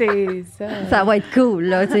cool. C'est ça. Ça va être cool,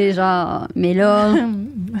 là, tu sais, genre. Mais là,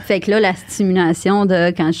 fait que là, la stimulation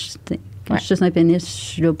de quand je suce un pénis, je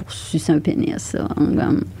suis là pour sucer un pénis, ça.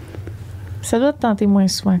 Comme... Ça doit te tenter moins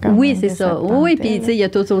souvent quand même. Oui, c'est ça. Oui, puis tu sais, il y a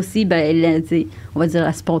tout aussi, ben, on va dire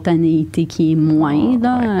la spontanéité qui est moindre.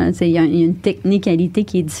 Il y a une technicalité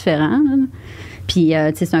qui est différente. Là. Puis, tu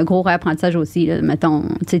sais, c'est un gros réapprentissage aussi. Là. Mettons,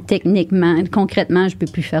 tu sais, techniquement, concrètement, je peux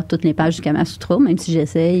plus faire toutes les pages du Kama Sutra, même si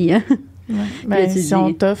j'essaye. Ouais. Ben, ils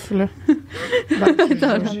sont tough, là.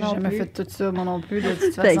 J'ai jamais fait tout ça, moi non plus, de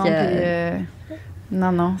toute façon.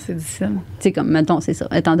 Non, c'est difficile. Tu sais, comme, mettons, c'est ça.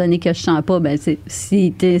 Étant donné que je sens pas, ben,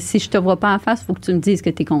 si je te vois pas en face, il faut que tu me dises que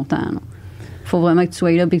tu es content. Il faut vraiment que tu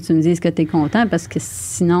sois là et que tu me dises que tu es content, parce que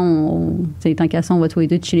sinon, tant qu'à ça, on va tous les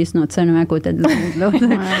deux chiller sur notre selle, à côté de l'autre. Là.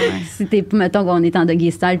 Si mettons qu'on est en doggy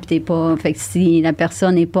style puis t'es pas... Fait que si la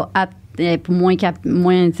personne n'est pas apte, elle est moins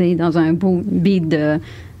dans un beau beat de...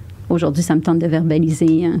 Aujourd'hui, ça me tente de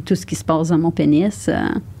verbaliser tout ce qui se passe dans mon pénis.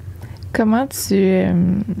 Comment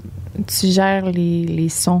tu gères les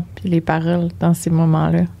sons puis les paroles dans ces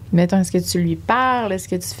moments-là? Mettons, est-ce que tu lui parles? Est-ce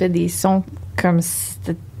que tu fais des sons comme si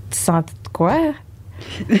tu sentais de quoi?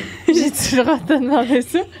 J'ai toujours hâte de demander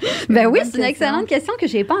ça. Ben oui, c'est une excellente question que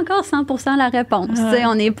j'ai pas encore 100% la réponse. Tu sais,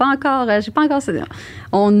 on n'est pas encore, j'ai pas encore.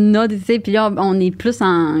 On a, tu sais, puis là, on est plus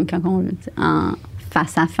en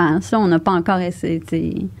face à face. Là, on n'a pas encore essayé, tu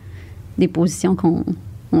sais, des positions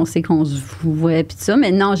on sait qu'on se voit puis tout ça,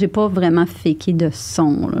 mais non, j'ai pas vraiment faké de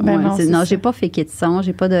son. Là. Ben non, j'ai pas faké de son,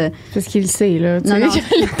 j'ai pas de. Parce qu'il le sait, là. Tu sais,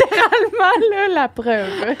 littéralement, là, la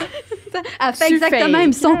preuve. Elle fait exactement le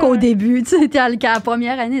même son qu'au début. Tu sais, qu'à la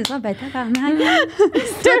première année, ça, ben, tabarnak.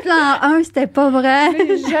 Tout l'an 1, c'était pas vrai.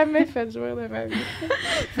 J'ai jamais fait de jouer de ma vie.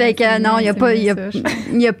 Fait que non, il n'y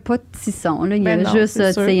a pas de petit son. Là. Il y a juste,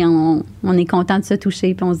 tu sais, on est content de se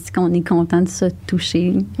toucher, puis on se dit qu'on est content de se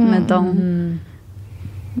toucher, mettons.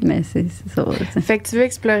 Mais c'est ça. T'sais. Fait que tu veux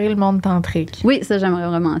explorer le monde tantrique. Oui, ça, j'aimerais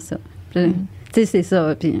vraiment ça. Tu sais, c'est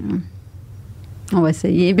ça. Puis on va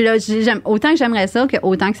essayer. Puis là, autant que j'aimerais ça,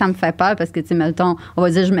 autant que ça me fait peur, parce que, tu sais, mettons, on va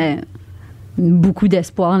dire, je mets beaucoup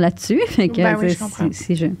d'espoir là-dessus. Fait que, oui, je comprends.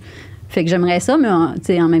 Fait que j'aimerais ça, mais tu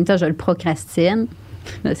sais, en même temps, je le procrastine.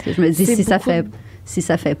 Parce que je me dis, si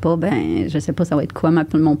ça fait pas, ben, je sais pas, ça va être quoi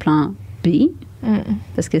mon plan B.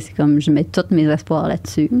 Parce que c'est comme, je mets tous mes espoirs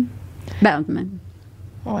là-dessus. Ben, même.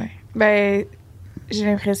 Oui. Ben, j'ai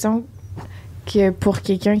l'impression que pour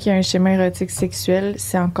quelqu'un qui a un schéma érotique sexuel,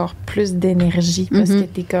 c'est encore plus d'énergie parce que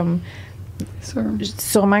t'es comme.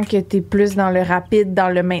 Sûrement que t'es plus dans le rapide, dans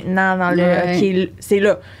le maintenant, dans le. OK, c'est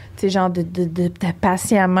là. Tu sais, genre de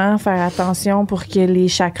patiemment faire attention pour que les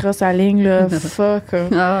chakras s'alignent, là. Fuck.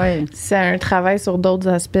 Ah ouais. C'est un travail sur d'autres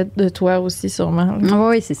aspects de toi aussi, sûrement.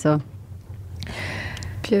 Oui, c'est ça.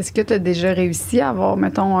 Puis est-ce que tu as déjà réussi à avoir,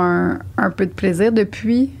 mettons, un peu de plaisir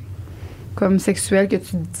depuis, comme sexuel, que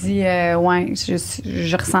tu te dis, ouais,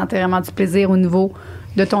 je ressentais vraiment du plaisir au niveau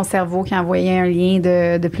de ton cerveau qui envoyait un lien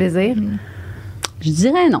de plaisir? Je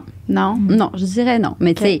dirais non. Non? Non, je dirais non.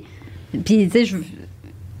 Mais tu sais, puis tu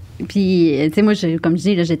sais, moi, comme je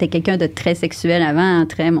dis, là, j'étais quelqu'un de très sexuel avant,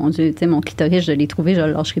 mon Dieu, tu sais, mon clitoris, je l'ai trouvé, je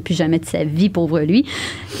le lâcherai plus jamais de sa vie, pauvre lui.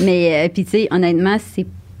 Mais, puis tu sais, honnêtement, c'est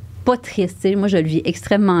pas triste, tu sais, moi, je le vis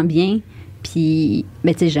extrêmement bien, puis,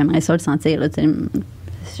 mais tu sais, j'aimerais ça le sentir, là, tu sais,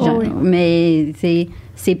 mais tu sais,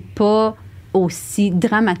 c'est pas aussi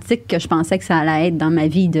dramatique que je pensais que ça allait être dans ma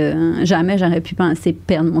vie jamais j'aurais pu penser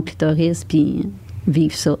perdre mon clitoris puis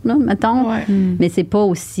vivre ça, là, mettons. Mais c'est pas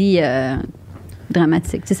aussi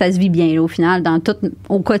dramatique. Tu sais, ça se vit bien, là, au final,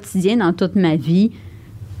 au quotidien, dans toute ma vie.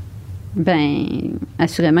 Ben,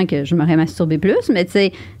 assurément que je m'aurais masturbé plus, mais tu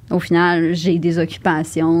sais, au final, j'ai des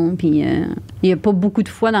occupations, puis il n'y a pas beaucoup de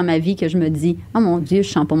fois dans ma vie que je me dis « Oh mon Dieu, je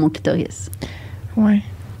sens pas mon clitoris. » Oui.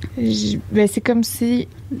 Ben, c'est comme si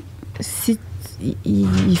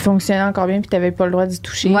il fonctionnait encore bien puis tu n'avais pas le droit d'y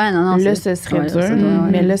toucher. Ouais, non, là, ce serait dur.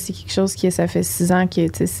 Mais là, c'est quelque chose ça fait 6 ans que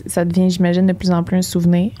ça devient, j'imagine, de plus en plus un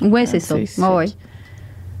souvenir. Oui, c'est ça.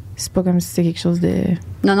 C'est pas comme si c'était quelque chose de...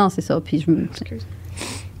 Non, c'est ça. Puis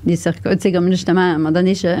des circuits. Tu sais, comme justement, à un moment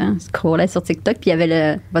donné, je scrollais sur TikTok, puis il y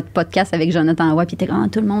avait votre podcast avec Jonathan Roy, puis il était comme,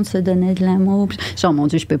 tout le monde se donnait de l'amour. Puis, genre, mon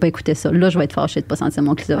Dieu, je peux pas écouter ça. Là, je vais être fâchée de pas sentir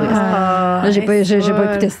mon clitoris. Là, j'ai pas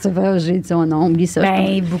écouté ça. J'ai dit, oh non, oublie ça.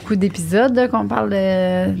 Ben, beaucoup d'épisodes là, qu'on parle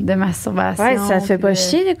de masturbation. Ouais, ça te fait pas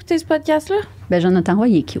chier d'écouter ce podcast-là? Ben, Jonathan Roy,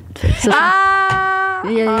 il est cute.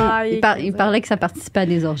 Il parlait que ça participait à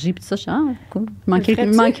des orgies, puis tout ça, cool. J'ai manqué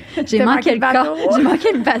le bateau. J'ai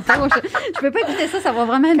manqué le bateau. Je peux pas écouter ça, ça va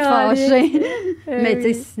vraiment me fâcher. Mais tu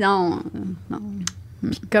sais, sinon, non.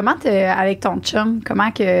 Puis comment avec ton chum,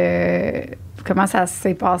 comment ça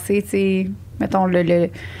s'est passé, tu sais, mettons, lui,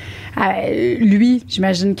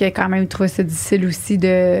 j'imagine qu'il a quand même trouvé ça difficile aussi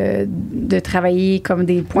de travailler comme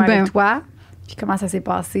des points avec toi. Puis comment ça s'est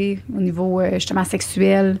passé au niveau, justement,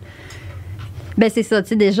 sexuel? Ben c'est ça, tu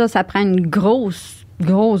sais, déjà, ça prend une grosse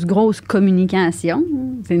communication.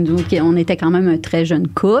 On était quand même un très jeune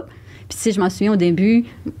couple. Puis, tu sais, je m'en souviens au début,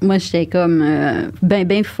 moi, j'étais comme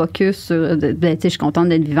bien focus sur... tu sais, je suis contente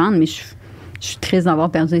d'être vivante, mais je suis triste d'avoir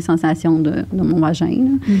perdu les sensations de mon vagin.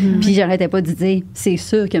 Mm-hmm. Puis, j'arrêtais pas de dire, c'est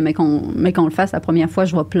sûr que, mais qu'on le fasse la première fois,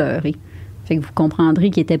 je vais pleurer. Fait que vous comprendrez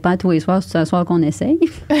qu'il n'était pas tous les soirs, c'est ce soir qu'on essaye.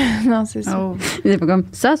 Non, c'est ça. Oh. C'est pas comme,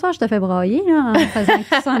 ce soir, je te fais brailler, là, en faisant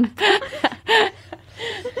que ça.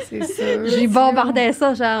 C'est ça. J'y bombardais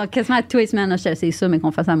ça, genre, quasiment tous les semaines. C'est ça, mais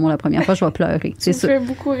qu'on fasse l'amour la première fois, je vais pleurer. C'est ça. Tu me fais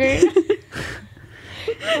beaucoup rire.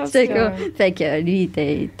 C'est quoi? Fait que lui,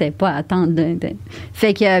 il était pas à attendre.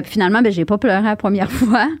 Fait que finalement, ben, j'ai pas pleuré la première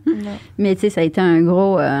fois. Non. Mais tu sais, ça a été un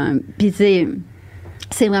gros. Puis tu sais,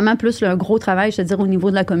 c'est vraiment plus le gros travail, je te dire, au niveau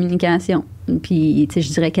de la communication. Puis tu sais,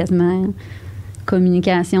 je dirais quasiment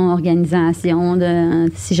communication, organisation.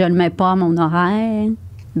 Si je le mets pas à mon horaire,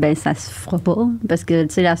 ben ça se fera pas. Parce que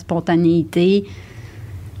tu sais, la spontanéité.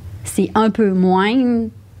 c'est un peu moins,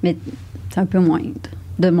 mais c'est un peu moins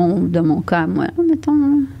de mon cas à moi,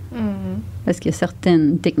 mettons. Parce qu'il y a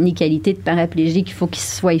certaines technicalités de paraplégie qu'il faut qu'ils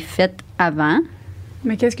soient faites avant.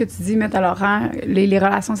 Mais qu'est-ce que tu dis, mettre à l'horaire les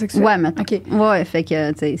relations sexuelles? Ouais, mettons. OK. Ouais, fait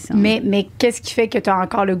que, tu sais... Mais qu'est-ce qui fait que tu as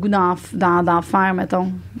encore le goût d'en faire,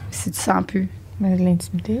 mettons, si tu sens plus?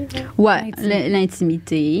 L'intimité. Ouais,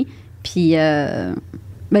 l'intimité. Puis, ben,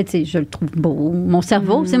 tu sais, je le trouve beau. Mon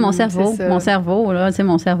cerveau, c'est mon cerveau. Mon cerveau, là, tu sais,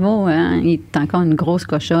 mon cerveau, hein, il est encore une grosse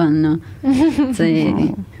cochonne, là. Tu sais...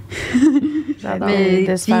 J'adore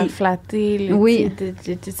de se faire flatter, là, oui. de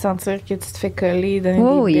sentir que tu te fais coller, donner des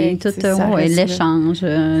becs. Oui, tout, l'échange, tu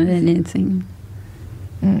sais.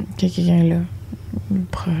 Quelqu'un là,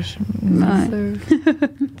 proche.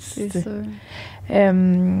 C'est sûr.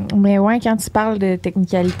 Mais ouais, quand tu parles de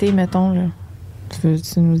technicalité, mettons, là, tu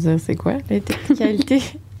veux-tu nous dire c'est quoi, les technicalités?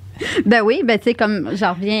 Ben oui, ben tu sais, comme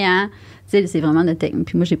j'en reviens à... Tu sais, c'est vraiment de technique.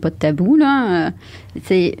 Puis moi, j'ai pas de tabou, là. Tu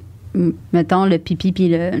sais... Mettons, le pipi puis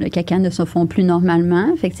le caca ne se font plus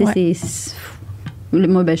normalement. Fait que, tu sais,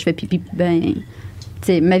 moi, ben, je fais pipi, ben... Tu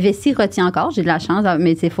sais, ma vessie retient encore, j'ai de la chance,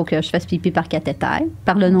 mais il faut que je fasse pipi par cathéter,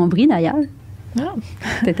 par le nombril, d'ailleurs. Ah.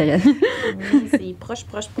 C'est intéressant. Oui, c'est proche.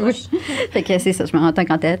 Oui. Fait que c'est ça, je me rends en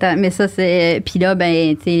cathéter. Mais ça, c'est... Puis là,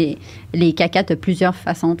 ben, tu sais, les cacas, t'as plusieurs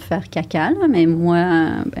façons de faire caca, là, mais moi,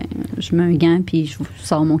 ben, je mets un gant, puis je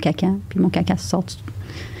sors mon caca, puis mon caca sort du...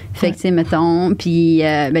 Fait que, tu sais, mettons, puis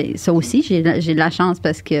ben, ça aussi, j'ai de la chance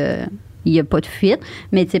parce que il n'y a pas de fuite.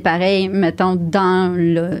 Mais, tu sais, pareil, mettons,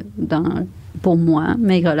 pour moi,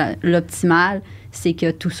 mais l'optimal, c'est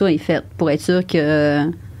que tout ça est fait pour être sûr que,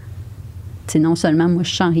 tu sais, non seulement moi,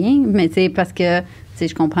 je sens rien, mais, tu sais, parce que, tu sais,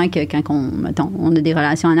 je comprends que quand on a des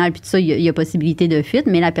relations anales, puis tout ça, il y a possibilité de fuite,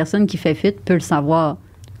 mais la personne qui fait fuite peut le savoir.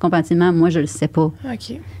 Comparativement, moi, je le sais pas.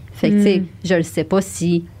 OK. Fait que, tu sais, je le sais pas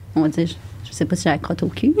si, on va dire... Je sais pas si j'ai la crotte au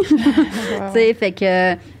cul. Tu sais, fait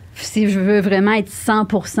que si je veux vraiment être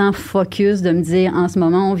 100% focus, de me dire, en ce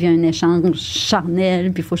moment, on vit un échange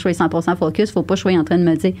charnel, puis il faut que je sois 100% focus, il faut pas que je sois en train de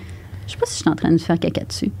me dire, je sais pas si je suis en train de faire caca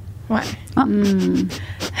dessus. Ouais. Tu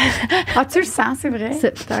le sens, c'est vrai?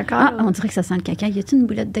 On dirait que ça sent le caca. Y a-t-il une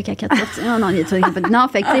boulette de caca de sortie? Non, y a-t-il non,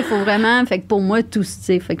 fait que, tu sais, il faut vraiment, fait que pour moi, tout, tu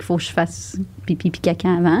sais, fait qu'il faut que je fasse pipi puis caca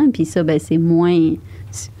avant, puis ça, ben, c'est moins...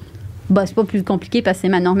 Bah, c'est pas plus compliqué parce que c'est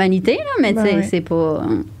ma normalité, là, mais c'est pas...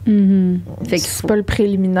 Fait que c'est pas le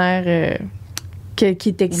préliminaire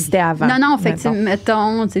qui t'excitait avant. Non, fait que,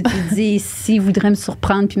 mettons, tu dis, s'il voudrait me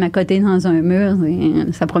surprendre puis m'accoter dans un mur,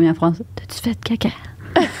 c'est sa première phrase, « T'as-tu fait de caca? »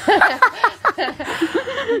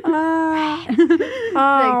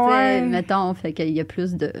 ouais. Mettons, fait qu'il y a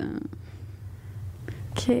plus de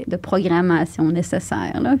programmation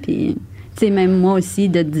nécessaire, là, puis... Tu sais, même moi aussi,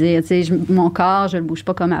 de te dire, tu sais, mon corps, je le bouge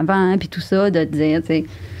pas comme avant, puis tout ça, de te dire, tu sais,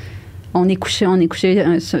 on est couché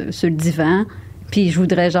sur le divan, puis je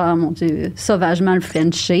voudrais, genre, mon Dieu, sauvagement le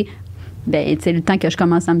frencher. Ben, tu sais, le temps que je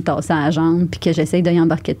commence à me tasser à la jambe, puis que j'essaye d'y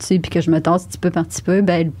embarquer dessus, puis que je me tasse petit peu par petit peu,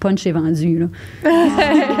 ben, le punch est vendu, là.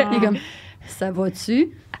 Il est comme, ça va-tu?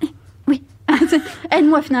 Oui.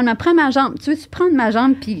 Aide-moi finalement, prends ma jambe. Tu veux-tu prendre ma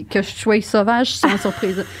jambe puis que je sois sauvage sans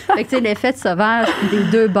surprise? Fait que tu sais, l'effet de sauvage des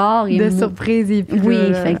deux bords. De surprise et puis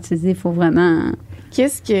oui, fait que tu dis, il faut vraiment...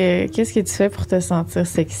 Qu'est-ce que tu fais pour te sentir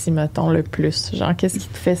sexy, mettons, le plus? Genre, qu'est-ce qui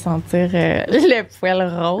te fait sentir le poil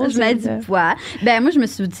rose? Je mets du poids. Ben moi, je me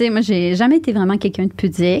suis dit, moi, j'ai jamais été vraiment quelqu'un de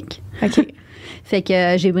pudique. OK. Fait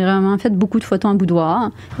que j'ai vraiment fait beaucoup de photos en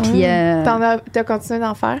boudoir. Puis... T'as continué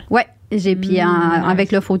d'en faire? Ouais. Puis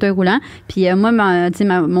avec le fauteuil roulant. Puis moi,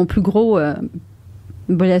 mon plus gros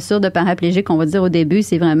blessure de paraplégique, on va dire au début,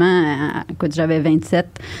 c'est vraiment, écoute, j'avais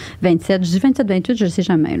 27, je dis 27, 28, je ne sais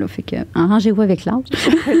jamais, là. Fait que, arrangez-vous avec l'âge.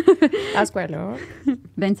 À ce point-là.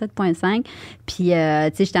 27,5. Puis, tu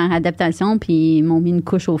sais, j'étais en réadaptation, puis ils m'ont mis une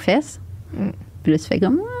couche aux fesses. Puis là, tu fais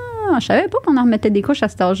comme... Je savais pas qu'on en remettait des couches à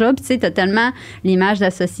cet âge-là. Puis, tu sais, t'as tellement l'image de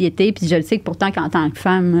la société. Puis, je le sais que pourtant, qu'en tant que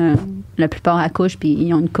femme, la plupart accouchent, puis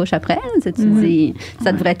ils ont une couche après. Tu dis,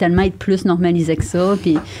 ça devrait tellement être plus normalisé que ça.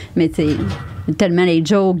 Puis, mais, tu sais, tellement les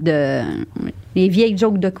vieilles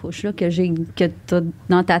jokes de couche, là, que t'as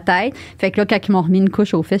dans ta tête. Fait que là, quand ils m'ont remis une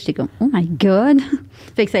couche aux fesses, j'étais comme, oh my God!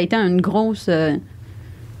 Fait que ça a été une grosse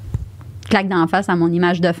claque d'en face à mon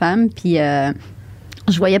image de femme. Puis,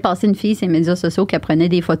 je voyais passer une fille sur les médias sociaux qui prenait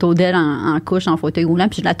des photos d'elle en couche, en fauteuil roulant,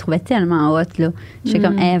 puis je la trouvais tellement hot, là. J'étais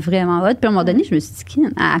comme, elle est vraiment hot. Puis à un moment donné, je me suis dit,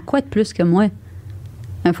 à quoi de plus que moi?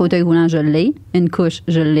 Un fauteuil roulant, je l'ai. Une couche,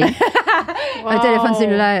 je l'ai. Un téléphone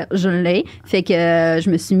cellulaire, je l'ai. Fait que je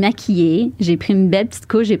me suis maquillée. J'ai pris une belle petite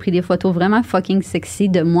couche. J'ai pris des photos vraiment fucking sexy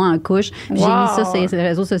de moi en couche. Puis j'ai mis ça sur les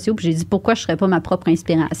réseaux sociaux. Puis j'ai dit pourquoi je serais pas ma propre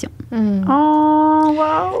inspiration. Oh,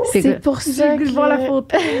 wow! C'est pour ça que... je vois la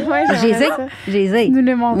photo. Ouais, j'ai. Tu nous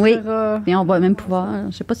les montreras. Oui. Et on va même pouvoir...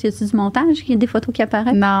 Je sais pas s'il y a du montage, qu'il y a des photos qui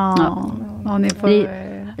apparaissent. Non. On n'est pas...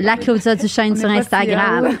 La Claudia Duchesne sur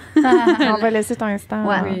Instagram. On va laisser ton Insta.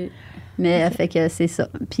 Ouais. Oui. Mais fait que c'est ça.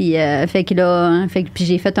 Puis puis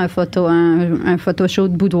j'ai fait un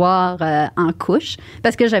photoshoot de boudoir en couche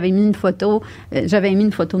parce que j'avais mis une photo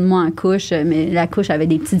de moi en couche, mais la couche avait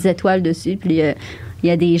des petites étoiles dessus. Puis il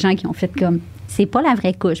y a des gens qui ont fait comme c'est pas la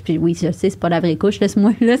vraie couche. Puis oui, je sais, c'est pas la vraie couche.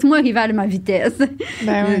 Laisse-moi arriver à ma vitesse.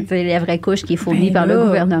 Ben oui. C'est la vraie couche qui est fournie par le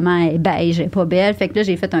gouvernement est beige, elle est pas belle. Fait que là,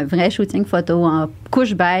 j'ai fait un vrai shooting photo en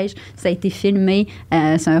couche beige. Ça a été filmé.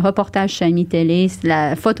 C'est un reportage chez Ami Télé.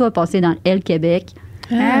 La photo a passé dans Elle Québec.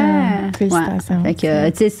 Félicitations. Ouais. Fait que,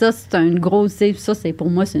 tu sais, ça, c'est une grosse... Ça, c'est pour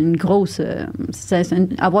moi, c'est une grosse...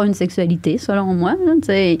 avoir une sexualité, selon moi, tu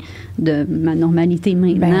sais, de ma normalité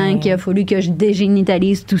maintenant, qu'il a fallu que je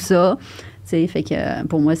dégénitalise tout ça. T'sais, fait que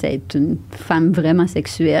pour moi, c'est être une femme vraiment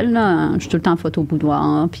sexuelle. Là. Je suis tout le temps en photo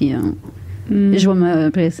boudoir. Puis je vais me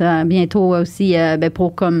préparer ça bientôt aussi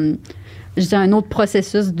pour comme... J'ai un autre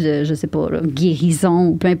processus de, je sais pas, là, guérison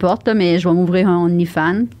ou peu importe, là, mais je vais m'ouvrir un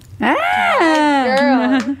OnlyFans.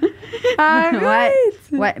 Ah!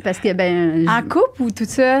 Ouais, parce que en couple ou toute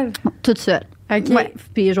seule? Toute seule. OK. Ouais,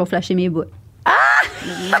 puis je vais flasher mes boules.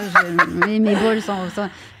 Mes boules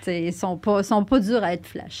sont pas dures à être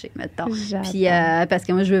flashées, mettons. Puis parce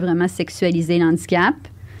que moi, je veux vraiment sexualiser l'handicap.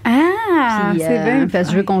 Ah, c'est bien. Parce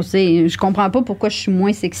que je comprends pas pourquoi je suis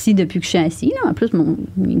moins sexy depuis que je suis assise. Là. En plus,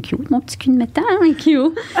 il est cute, mon petit cul de métal, il est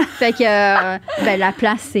cute. Fait que la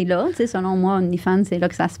place, c'est là. Selon moi, OnlyFans, c'est là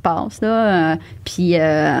que ça se passe. Là. Puis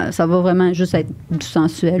ça va vraiment juste être du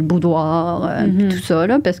sensuel, boudoir, tout ça,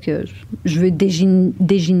 là, parce que je veux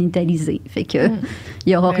dégénitaliser. Fait que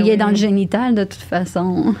il y aura rien dans le génital, de toute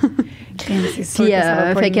façon. C'est sûr que ça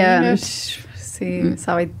va pas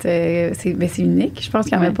ça va être... c'est unique. Je pense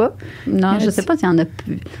qu'il n'y en a pas. Non, je ne sais pas s'il y en a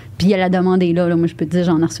plus. Puis la demande est là. Moi, je peux te dire,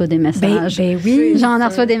 j'en reçois des messages. Ben oui. J'en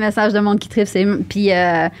reçois des messages de monde qui tripe. Puis,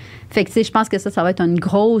 fait que, tu sais, je pense que ça va être une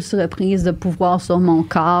grosse reprise de pouvoir sur mon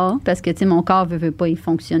corps. Parce que, tu sais, mon corps veut pas, il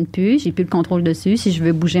fonctionne plus. J'ai plus le contrôle dessus. Si je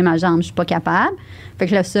veux bouger ma jambe, je suis pas capable. Fait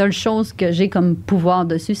que la seule chose que j'ai comme pouvoir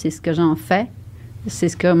dessus, c'est ce que j'en fais.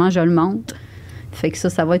 C'est comment je le montre. Fait que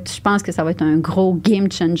ça va être, je pense que ça va être un gros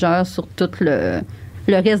game changer sur tout le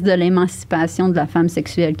reste de l'émancipation de la femme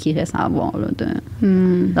sexuelle qui reste à avoir, là,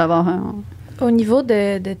 d'avoir Au niveau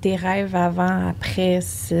de tes rêves avant, après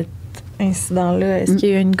cet incident-là, est-ce qu'il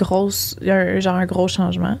y a eu un gros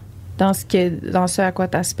changement dans ce à quoi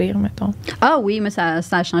tu aspires, mettons? Ah oui, mais ça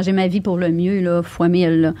a changé ma vie pour le mieux, là, fois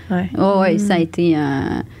 1000, là. Ouais. Oh, ouais, ça a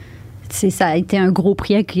été un gros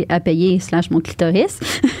prix à payer / mon clitoris.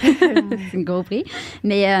 C'est un gros prix.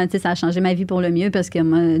 Mais ça a changé ma vie pour le mieux parce que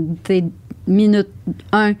moi, minute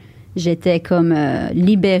 1, j'étais comme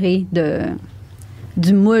libérée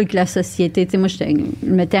du moule que la société... Moi, je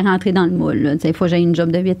m'étais rentrée dans le moule. Il faut que j'aille une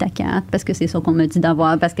job de 8 à 4 parce que c'est ça qu'on m'a dit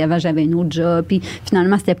d'avoir parce qu'avant, j'avais un autre job. Puis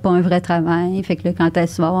finalement, c'était pas un vrai travail. Fait que là, quand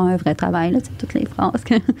est-ce que tu vas avoir un vrai travail? Là, c'est toutes les phrases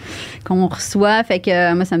qu'on reçoit. Fait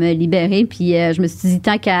que moi, ça m'a libérée. Puis je me suis dit,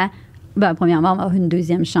 tant qu'à... premièrement, avoir une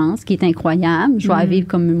deuxième chance qui est incroyable. Je vais la vivre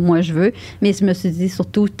comme moi je veux. Mais je me suis dit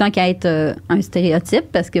surtout, tant qu'à être un stéréotype,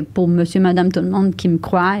 parce que pour monsieur, madame, tout le monde qui me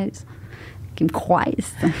croise, je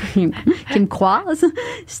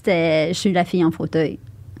suis la fille en fauteuil.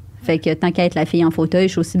 Fait que tant qu'à être la fille en fauteuil,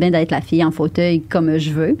 je suis aussi bien d'être la fille en fauteuil comme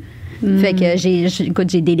je veux. Fait que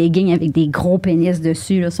j'ai des leggings avec des gros pénis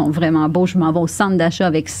dessus, là, sont vraiment beaux. Je m'en vais au centre d'achat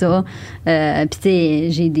avec ça. Puis tu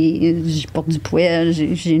sais, je porte du poêle,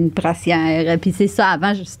 j'ai une brassière. Puis c'est ça,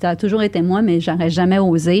 avant, ça a toujours été moi, mais j'aurais jamais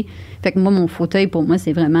osé. Fait que moi, mon fauteuil, pour moi,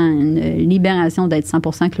 c'est vraiment une libération d'être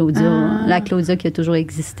 100% Claudia, la Claudia qui a toujours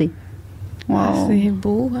existé. Wow. C'est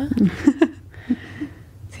beau, hein?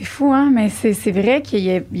 C'est fou, hein? Mais c'est vrai qu'il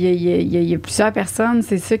y a plusieurs personnes,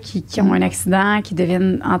 c'est ça, qui ont un accident, qui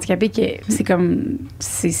deviennent handicapées. C'est comme...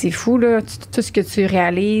 C'est fou, là. Tout ce que tu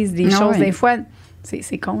réalises, des choses, des fois...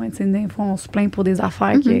 C'est con, hein, des fois, on se plaint pour des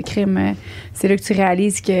affaires qui criment. C'est là que tu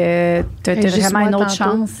réalises que tu as vraiment une autre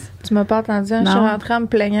chance. Tu m'as pas entendu, hein? Je suis rentrée en me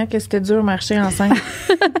plaignant que c'était dur de marcher enceinte.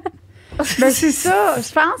 Ben, c'est ça.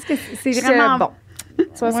 Je pense que c'est vraiment... bon.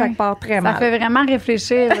 Ça part très mal. Ça fait vraiment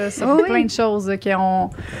réfléchir là, sur plein de choses.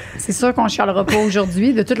 C'est sûr qu'on ne chialera pas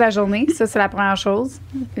aujourd'hui, de toute la journée. Ça, c'est la première chose.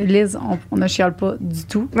 Liz, on ne chiale pas du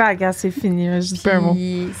tout. Regarde, c'est fini. Je dis pas un mot.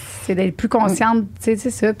 C'est d'être plus consciente, tu sais,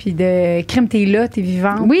 c'est ça. Puis de crime, t'es là, t'es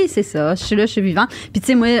vivante. Oui, c'est ça. Je suis là, je suis vivante. Puis, tu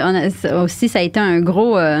sais, moi, aussi, ça a été un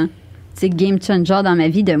gros game changer dans ma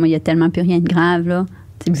vie. Moi, il n'y a tellement plus rien de grave, là.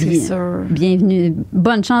 C'est sûr. Bienvenue.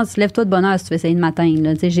 Bonne chance. Lève-toi de bonne heure si tu fais essayer de matin.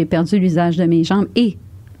 Là. J'ai perdu l'usage de mes jambes et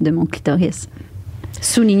de mon clitoris.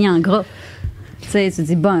 Souligné en gras. Tu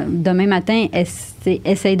dis, bon, demain matin,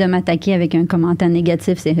 essaye de m'attaquer avec un commentaire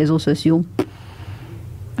négatif sur les réseaux sociaux.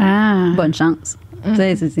 Bonne chance.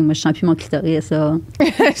 Moi, je sens plus mon clitoris, là.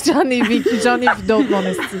 J'en ai vu d'autres, mon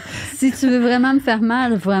esti. Si tu veux vraiment me faire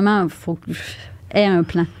mal, vraiment, il faut que ait un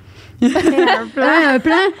plan. Un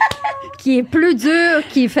plan qui est plus dur,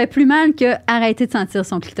 qui fait plus mal que arrêter de sentir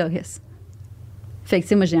son clitoris. Fait que, tu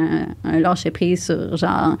sais, moi, j'ai un lâcher-prise sur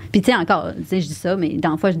genre. Puis, tu sais, encore, tu sais, je dis ça, mais des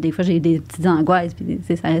fois, j'ai des petites angoisses. Puis, tu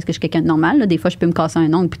sais, ça reste que je suis quelqu'un de normal. Là. Des fois, je peux me casser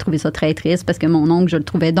un ongle puis trouver ça très triste parce que mon ongle, je le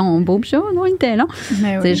trouvais donc beau. Puis, non, il était long. Tu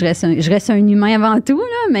sais, je reste un humain avant tout,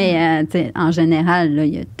 là. Mais, tu sais, en général,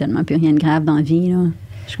 il y a tellement plus rien de grave dans la vie, là.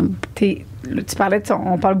 Je suis comme. Tu parlais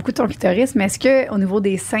on parle beaucoup de ton clitoris, mais est-ce qu'au niveau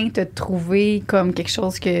des seins, tu as trouvé comme quelque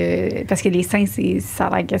chose que. Parce que les seins, ça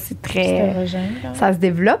a l'air que c'est très. Ça se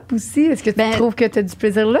développe aussi. Est-ce que tu trouves que tu as du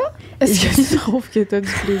plaisir là? Est-ce que tu trouves que tu as du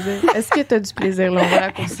plaisir? Est-ce que tu as du plaisir là? On va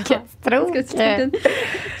raconter ça.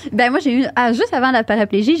 Moi, j'ai eu. Juste avant la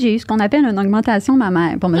paraplégie, j'ai eu ce qu'on appelle une augmentation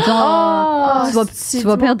mammaire pour me dire tu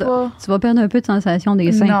vas perdre un peu de sensation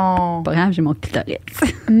des seins. Non. Pas grave, j'ai mon clitoris.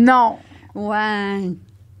 Non. Ouais.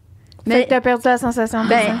 Mais t'as perdu la sensation de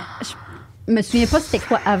ça. Je me souviens pas c'était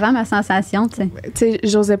quoi avant ma sensation, tu sais. Tu sais,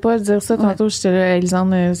 j'osais pas dire ça tantôt. J'étais là,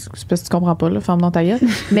 Elisande, c'est parce que tu comprends pas, là, ferme dans ta gueule.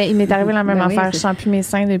 Mais il m'est arrivé la même affaire. Je sens plus mes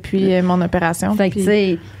seins depuis mon opération. Fait que, tu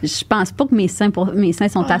sais, je pense pas que mes seins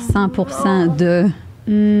sont à 100% de.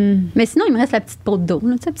 Mais sinon, il me reste la petite peau de dos,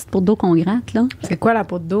 là, tu sais, la petite peau de dos qu'on gratte, là. C'est quoi la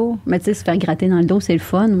peau de dos? Mais tu sais, se faire gratter dans le dos, c'est le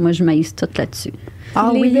fun. Moi, je maïs tout là-dessus.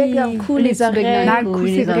 Les becs dans le cou, les oreilles. Dans le cou,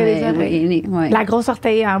 c'est vrai, les oreilles. La grosse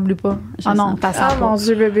orteille, hein, oublie pas. Oh non, t'as ça. Oh mon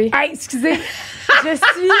Dieu, bébé. Hey, excusez. Je suis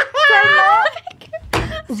tellement.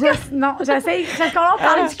 Non, j'essaie. Parce qu'on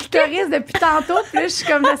parle du clitoris depuis tantôt, puis là, je suis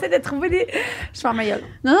comme, j'essaie de trouver des. Je fais ma gueule.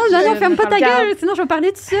 Non, ferme pas ta gueule, sinon je vais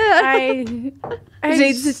parler tout seul.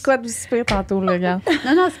 J'ai dit de quoi de vous pire tantôt, le gars.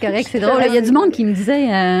 Non, c'est correct, c'est drôle. Il y a du monde qui me disait,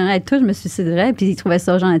 toi, je me suiciderais, puis ils trouvaient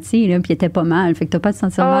ça gentil, là, puis ils étaient pas mal. Fait que t'as pas de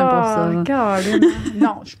sentir mal pour ça.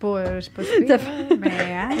 Non, je suis pas sûre,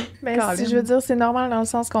 mais si je veux dire, c'est normal dans le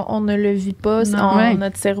sens qu'on ne le vit pas.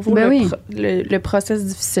 Notre cerveau le processe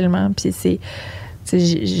difficilement, puis c'est.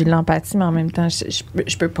 J'ai de l'empathie, mais en même temps,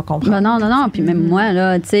 je peux pas comprendre. Non. Puis même moi,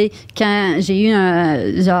 là, tu sais, quand j'ai eu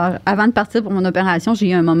avant de partir pour mon opération,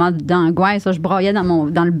 j'ai eu un moment d'angoisse. Je broyais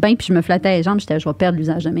dans le bain, puis je me flattais les jambes. Je vais perdre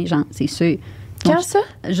l'usage de mes jambes, c'est sûr. Quand ça?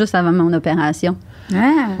 Juste avant mon opération.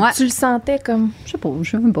 Ouais. Tu le sentais comme? Je sais pas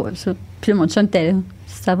ça. Puis là, mon chum était là.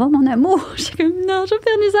 Ça va, mon amour? Je suis comme, non, je vais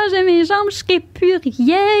perdre l'usage de mes jambes, je serai plus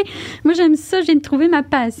rien. Moi, j'aime ça, je viens de trouver ma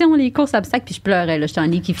passion, les courses à obstacles, puis je pleurais, là, j'étais en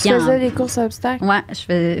liquéfiant. Tu faisais des courses à obstacles? Ouais,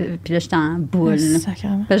 puis là, j'étais en boule.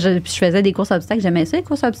 Je faisais des courses à obstacles, j'aimais ça, les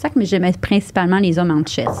courses à obstacles, mais j'aimais principalement les hommes en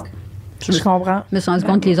chest. Je comprends. Je me suis rendu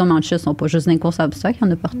compte que les hommes en chest sont pas juste dans les courses à obstacles, il y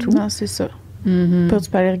en a partout. Non, c'est ça. Tu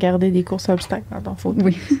peux aller regarder des courses à obstacles dans ton fauteuil.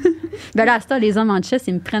 Oui. Là, à ça, les hommes en chest,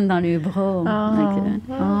 ils me prennent dans les bras. Ça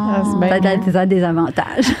a des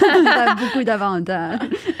avantages. Ça a beaucoup d'avantages.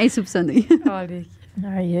 Insoupçonnés.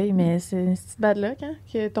 Aïe, mais c'est bad luck, hein,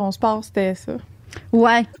 que ton sport, c'était ça.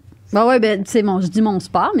 Ouais. Tu sais, je dis mon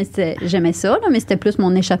sport, mais j'aimais ça, là, mais c'était plus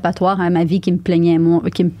mon échappatoire à ma vie qui me plaignait moins,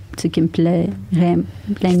 qui me plaisait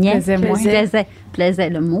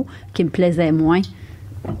le mot, qui me plaisait moins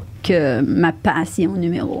que ma passion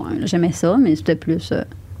numéro 1. J'aimais ça, mais c'était plus.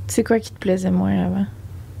 C'est quoi qui te plaisait moins avant?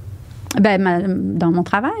 Dans mon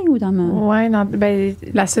travail ou dans ma. Ouais,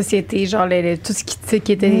 la société, genre tout ce qui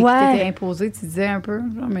t'était imposé, tu disais un peu,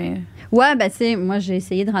 genre, mais. Ouais, tu sais, moi, j'ai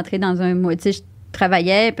essayé de rentrer dans un. Tu sais, je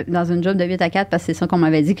travaillais dans une job de 8 à 4 parce que c'est ça qu'on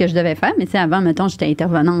m'avait dit que je devais faire. Mais tu sais, avant, mettons, j'étais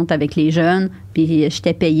intervenante avec les jeunes, puis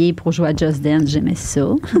j'étais payée pour jouer à Just Dance. J'aimais ça.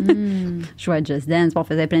 Je jouais à Just Dance, on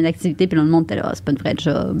faisait plein d'activités, puis là, le monde était là, c'est pas une vraie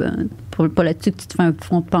job. Pas là-dessus que tu te fais un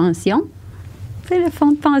fonds de pension. Tu sais, le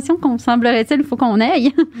fonds de pension qu'on semblerait-il, il faut qu'on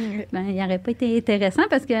aille. Il n'aurait pas été intéressant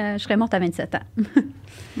parce que je serais morte à 27 ans.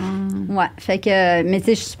 Ouais, fait que, mais tu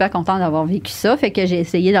sais, je suis super contente d'avoir vécu ça. Fait que j'ai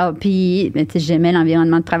essayé puis, tu sais, j'aimais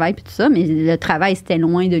l'environnement de travail puis tout ça, mais le travail, c'était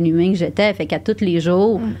loin de l'humain que j'étais. Fait qu'à tous les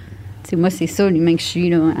jours, tu moi, c'est ça, l'humain que je suis.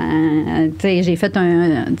 Là. J'ai fait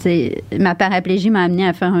ma paraplégie m'a amené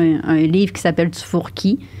à faire un livre qui s'appelle Tu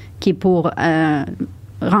fourquis, qui est pour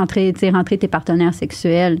rentrer tes partenaires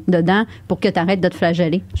sexuels dedans pour que tu arrêtes de te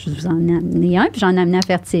flageller. Je vous en ai amené un, puis j'en ai amené à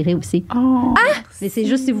faire tirer aussi. Oh, mais c'est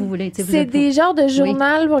juste si vous voulez. C'est des genres de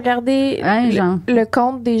journal pour regarder le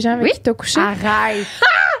compte des gens avec qui t'as couché? Arrête!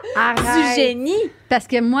 Arrête! Du génie! Parce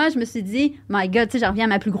que moi, je me suis dit, my God, tu sais, j'en reviens à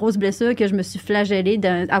ma plus grosse blessure que je me suis flagellée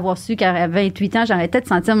d'avoir su qu'à 28 ans, j'arrêtais de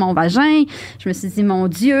sentir mon vagin. Je me suis dit, mon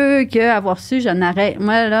Dieu, qu'avoir su,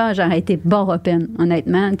 moi, là, j'aurais été boropen,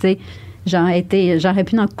 honnêtement, tu sais. J'aurais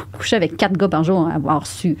pu en coucher avec 4 gars par jour, avoir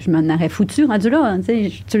su. Je m'en aurais foutu, rendu là.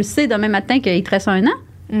 Tu le sais demain matin qu'il te reste 1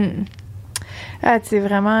 an. Ah, c'est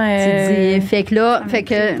vraiment. Tu dis, fait que là,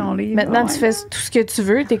 maintenant, tu fais tout ce que tu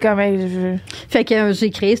veux. T'es comme. Fait que j'ai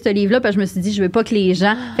créé ce livre-là, parce que je me suis dit, je veux pas que les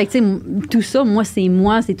gens. Fait que, tu sais, tout ça, moi,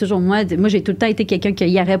 c'est toujours moi. Moi, j'ai tout le temps été quelqu'un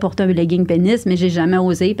qui aurait porté un legging pénis, mais j'ai jamais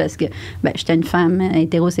osé parce que, j'étais une femme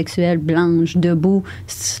hétérosexuelle, blanche, debout,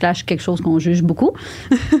 / quelque chose qu'on juge beaucoup.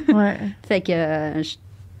 Ouais. Fait que.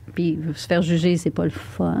 Puis se faire juger, c'est pas le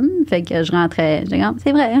fun. Fait que je rentrais.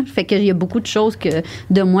 C'est vrai. Fait qu'il y a beaucoup de choses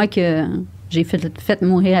de moi que j'ai fait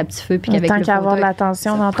mourir à petit feu. Puis qu'avec tant qu'à avoir de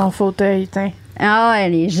l'attention dans ton fauteuil, Ah ouais,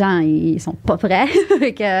 les gens, ils sont pas prêts.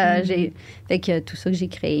 Fait que tout ça que j'ai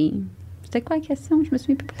créé. C'était quoi la question? Je me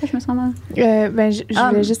souviens plus pourquoi je me sens mal. Je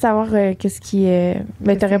voulais juste savoir qu'est-ce qui est.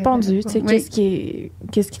 T'as répondu. Oui.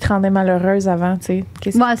 Qu'est-ce qui te rendait malheureuse avant?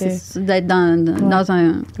 Moi, c'est d'être dans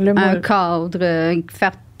un cadre,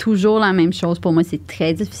 faire toujours la même chose. Pour moi, c'est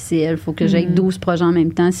très difficile. Il faut que j'aille 12 projets en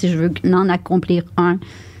même temps si je veux en accomplir un.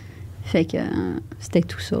 Fait que c'était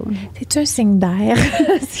tout ça. T'es-tu un signe d'air?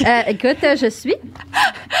 Écoute, je suis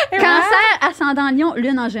Cancer, ascendant Lion,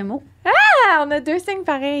 Lune en Gémeaux. Ah! On a 2 signes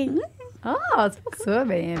pareils. Ah, c'est pour ça.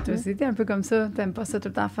 Ben, toi aussi, t'es un peu comme ça. T'aimes pas ça tout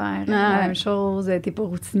le temps faire la même chose. T'es pas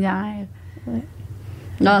routinière. Ouais.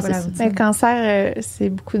 Non, c'est ça. Le cancer, c'est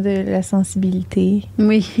beaucoup de la sensibilité.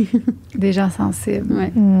 Oui. Des gens sensibles.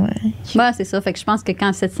 Ouais. C'est ça. Fait que je pense que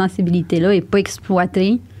quand cette sensibilité-là est pas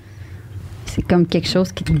exploitée, c'est comme quelque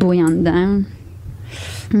chose qui te bouille en dedans.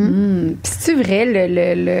 Puis c'est vrai,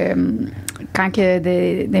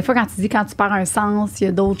 des fois, quand tu dis quand tu perds un sens, il y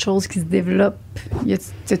a d'autres choses qui se développent.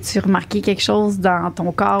 As-tu remarqué quelque chose dans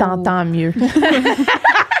ton corps? T'entends mieux.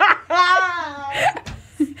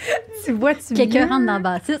 Tu vois, quelqu'un rentre dans la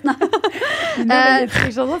bâtisse, non? Il y a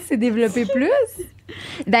quelque chose qui s'est développé plus?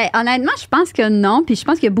 Ben, honnêtement, je pense que non. Puis je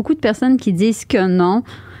pense qu'il y a beaucoup de personnes qui disent que non.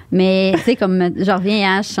 Mais, tu sais, comme je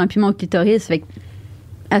reviens à je sens plus mon clitoris. Fait que,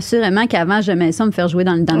 assurément qu'avant, j'aimais ça me faire jouer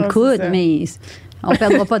dans le coude, mais on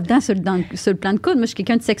perdra pas de dents sur le plan de coude. Moi, je suis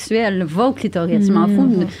quelqu'un de sexuel. Va au clitoris. Je m'en fous.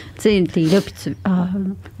 Tu sais, t'es là, puis tu.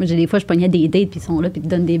 Moi, des fois, je pognais des dates, puis ils sont là, puis ils te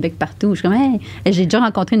donnent des becs partout. Je suis comme, hey. J'ai déjà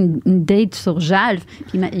rencontré une date sur Jalve,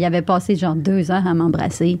 puis il avait passé genre 2 heures à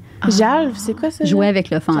m'embrasser. Jalve, c'est quoi ça? Jouer avec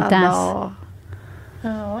le fantasme. J'adore.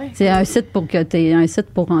 Ah ouais. C'est un site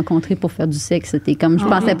pour rencontrer, pour faire du sexe. C'était comme, je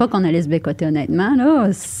pensais pas qu'on allait se bécoter, honnêtement. Là.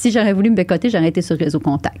 Si j'aurais voulu me bécoter, j'aurais été sur Réseau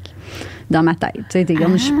Contact, dans ma tête. T'es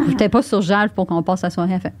comme, j'étais pas sur Jalve pour qu'on passe la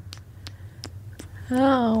soirée à faire.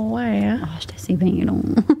 Ah ouais, hein? J'étais assez bien long.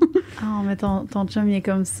 Mais ton chum, il est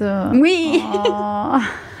comme ça. Oui! Oh.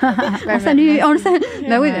 On le salue.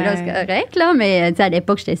 Ben oui, mais là, c'est correct, là. Mais à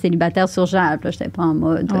l'époque, j'étais célibataire sur Jalve. Là, j'étais pas en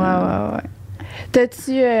mode. Ouais.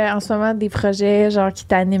 T'as-tu en ce moment des projets genre qui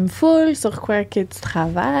t'animent full, sur quoi que tu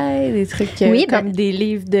travailles, des trucs comme des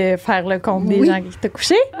livres de faire le compte des gens qui t'ont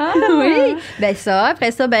couché? Oui. Ben ça,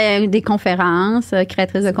 après ça, des conférences,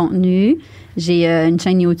 créatrice de contenu. J'ai une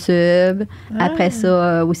chaîne YouTube. Après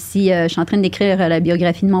ça aussi, je suis en train d'écrire la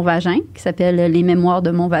biographie de mon vagin qui s'appelle Les Mémoires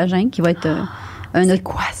de mon vagin, qui va être c'est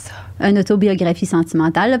quoi ça? Une autobiographie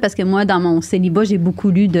sentimentale, là, parce que moi, dans mon célibat, j'ai beaucoup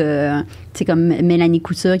lu de, tu sais, comme Mélanie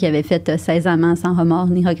Couture qui avait fait 16 amants sans remords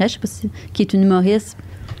ni regrets, je sais pas qui est une humoriste.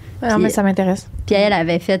 Non, mais ça m'intéresse. Puis elle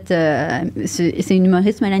avait fait, c'est une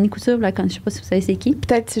humoriste, Mélanie Couture, là, je sais pas si vous savez c'est qui.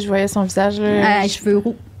 Peut-être si je voyais son visage. Cheveux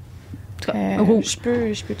roux. Roux. Je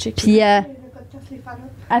peux checker. Puis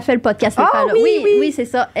elle fait le podcast Les Fallots. Oui, c'est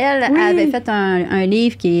ça. Elle avait fait un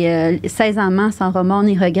livre qui est 16 amants sans remords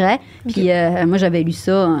ni regrets. Puis moi, j'avais lu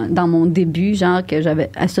ça dans mon début, genre que j'avais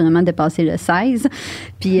assurément dépassé le 16.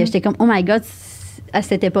 Puis j'étais comme, oh my God, à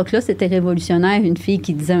cette époque-là, c'était révolutionnaire, une fille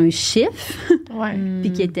qui disait un chiffre. Ouais.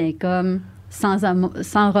 Puis qui était comme,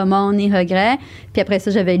 sans remords ni regrets. Puis après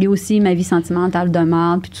ça, j'avais lu aussi Ma vie sentimentale de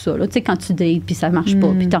merde, puis tout ça. Tu sais, quand tu dates, puis ça marche pas,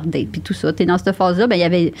 puis tu redates, puis tout ça. T'es dans cette phase-là, ben il y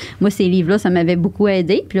avait... Moi, ces livres-là, ça m'avait beaucoup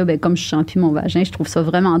aidé. Puis là, ben comme je sens plus mon vagin, je trouve ça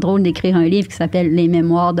vraiment drôle d'écrire un livre qui s'appelle Les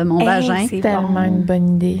mémoires de mon vagin. C'est tellement une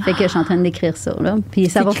bonne idée. Fait que je suis en train d'écrire ça, là. Puis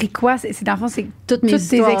ça va... quoi? C'est dans le fond, c'est toutes mes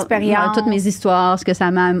tes expériences. Toutes mes histoires, ce que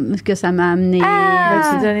ça m'a amené.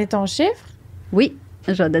 Vas-tu donner ton chiffre? Oui,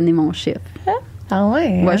 je vais donner mon chiffre. Ah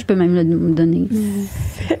ouais? Ouais, je peux même le donner.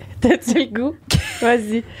 T'as-tu le goût?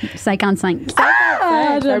 Vas-y. 55.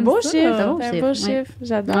 C'est un beau chiffre. C'est un beau chiffre.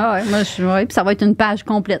 J'adore. Ah ouais, moi, puis ça va être une page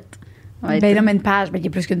complète. Ben non, mais une page. Ben, il y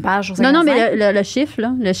a plus qu'une page sur 55. Non, mais le chiffre,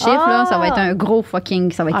 là. Le chiffre, là, ça va être un gros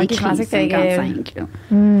fucking... Ça va être écrit 55. Là.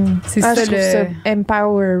 C'est ça, ça, je trouve ça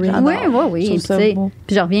empowering. Oui. Je trouve ça beau.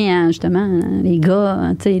 Puis je reviens, justement, les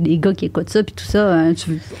gars, tu sais, les gars qui écoutent ça, puis tout ça,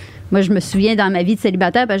 moi, je me souviens dans ma vie de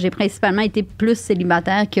célibataire, parce que j'ai principalement été plus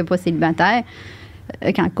célibataire que pas célibataire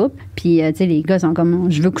qu'en couple. Puis, tu sais, les gars sont comme,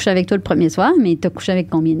 je veux coucher avec toi le premier soir, mais t'as couché avec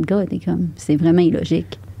combien de gars? T'es comme, c'est vraiment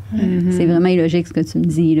illogique. C'est vraiment illogique ce que tu me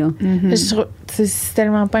dis, là. Je trouve c'est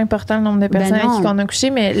tellement pas important le nombre de personnes avec qui on a couché,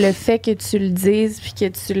 mais le fait que tu le dises puis que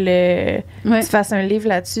tu fasses un livre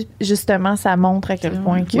là-dessus, justement, ça montre à quel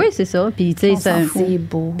point que... Oui, c'est ça. Puis, tu sais, c'est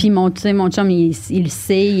beau. Puis, mon chum, il le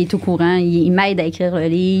sait, il est au courant, il m'aide à écrire le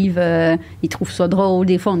livre, il trouve ça drôle.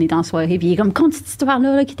 Des fois, on est en soirée, puis il est comme, compte cette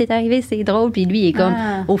histoire-là là, qui t'est arrivée, c'est drôle. Puis lui, il est comme,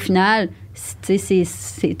 au final...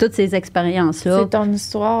 C'est toutes ces expériences-là. C'est ton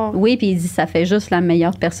histoire. Oui, puis il dit, ça fait juste la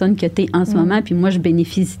meilleure personne que tu es en ce moment, puis moi, je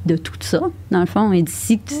bénéficie de tout ça, dans le fond. Il dit,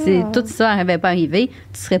 si tout ça n'avait pas arrivé,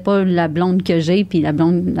 tu serais pas la blonde que j'ai, puis la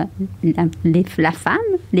blonde, la femme,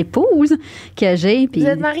 l'épouse que j'ai. Puis, vous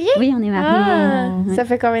êtes mariés? Oui, on est mariés. Ça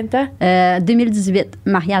fait combien de temps? 2018,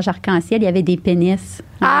 mariage arc-en-ciel, il y avait des pénis.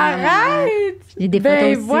 Arrête! J'ai des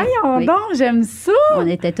photos aussi. Voyons donc, j'aime ça! On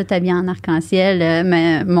était tous habillés en arc-en-ciel.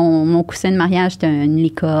 Mais mon coussin de mariage, c'était une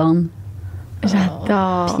licorne.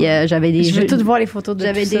 J'adore. Puis j'avais des... Je veux toutes voir les photos de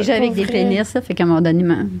J'avais tout ça. déjà avec des pénis, ça. Fait qu'à un moment donné,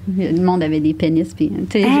 le monde avait des pénis. Puis,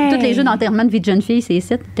 tous les jeux d'enterrement de vie de jeune fille, c'est ici,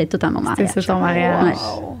 c'était tout à mon mariage. C'était ça ton mariage. Ouais.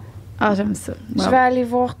 Ah, j'aime ça. Je vais aller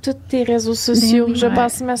voir tous tes réseaux sociaux. Oui, je vais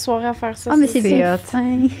passer ma soirée à faire ça. Ah, mais c'est hot.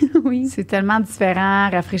 Oui. C'est tellement différent,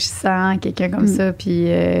 rafraîchissant, quelqu'un comme ça, puis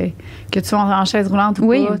que tu sois en chaise roulante ou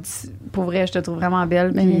pas, pour vrai, je te trouve vraiment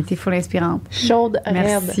belle, puis t'es full inspirante. Chaude, raide.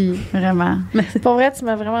 Merci, vraiment. Pour vrai, tu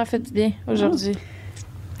m'as vraiment fait du bien aujourd'hui.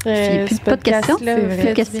 Pas de questions? Plus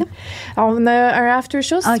de questions. On a un after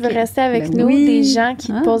show si tu veux rester avec nous, des gens qui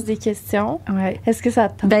te posent des questions. Ouais. Est-ce que ça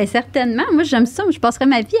te tente? Bien, certainement. Moi, j'aime ça. Je passerai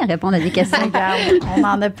ma vie à répondre à des questions. Regarde, on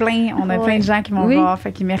en a plein. On a plein de gens qui vont voir.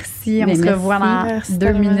 Fait que merci. On se revoit dans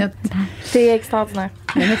 2 minutes. T'es extraordinaire.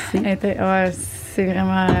 Merci. C'est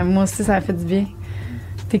vraiment... Moi aussi, ça a fait du bien.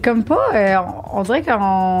 T'es comme pas... on dirait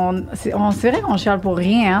c'est vrai qu'on chiale pour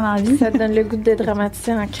rien dans la vie. Ça te donne le goût de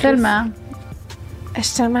dédramatiser en crise. Tellement. Je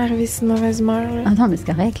suis tellement arrivée sur une mauvaise humeur. Là. Ah non, mais c'est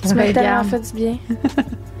correct. Tu m'as tellement fait du bien.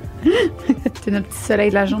 T'es notre petit soleil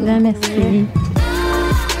de la journée. Merci.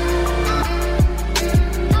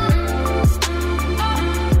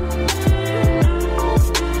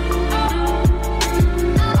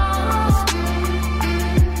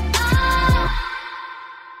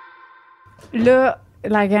 Là,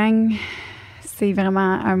 la gang, c'est vraiment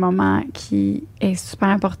un moment qui est super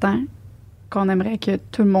important, qu'on aimerait que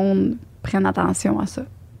tout le monde prenne attention à ça.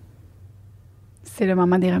 C'est le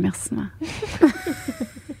moment des remerciements.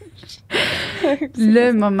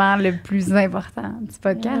 Le moment le plus important du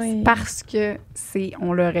podcast, parce que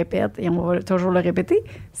on le répète et on va toujours le répéter,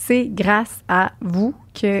 c'est grâce à vous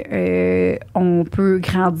que on peut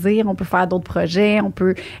grandir, on peut faire d'autres projets, on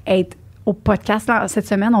peut être au podcast. Là, cette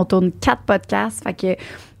semaine, on tourne 4 podcasts, fait que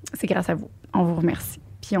c'est grâce à vous. On vous remercie.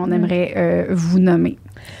 Puis on aimerait vous nommer.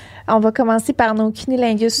 On va commencer par nos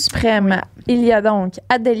cunilingus suprêmes. Il y a donc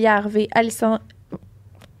Adélia Harvey, Alison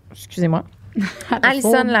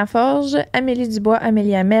Laforge, Amélie Dubois,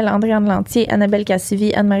 Amélie Hamel, Andréane Lantier, Annabelle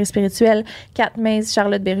Cassivi, Anne-Marie Spirituelle, Kat Mays,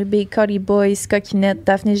 Charlotte Bérubé, Cody Boyce, Coquinette,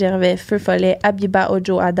 Daphné Gervais, Feu Follet, Abiba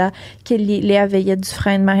Ojo Ada, Kelly, Léa Veillette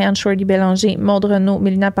Dufresne, Marianne Shorty Bélanger, Maude Renaud,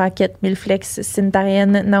 Mélina Paquette, Milflex,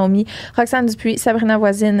 Cintarienne, Naomi, Roxane Dupuis, Sabrina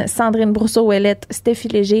Voisine, Sandrine Brousseau-Ouellette, Stéphie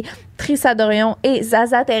Léger, Trissa Dorion et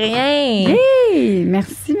Zaza Terrien. Hey!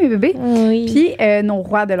 Merci, mes bébés. Oui. Puis, nos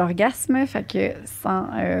rois de l'orgasme, fait que sans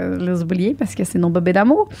les oublier, parce que c'est nos bébés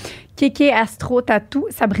d'amour. Kéké Astro Tatou,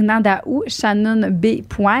 Sabrina Daou, Shannon B.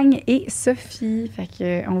 Poigne et Sophie. Fait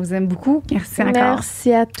que on vous aime beaucoup. Merci encore.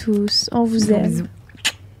 Merci à tous. On vous aime. Bisous.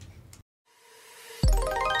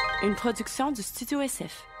 Une production du Studio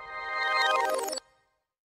SF.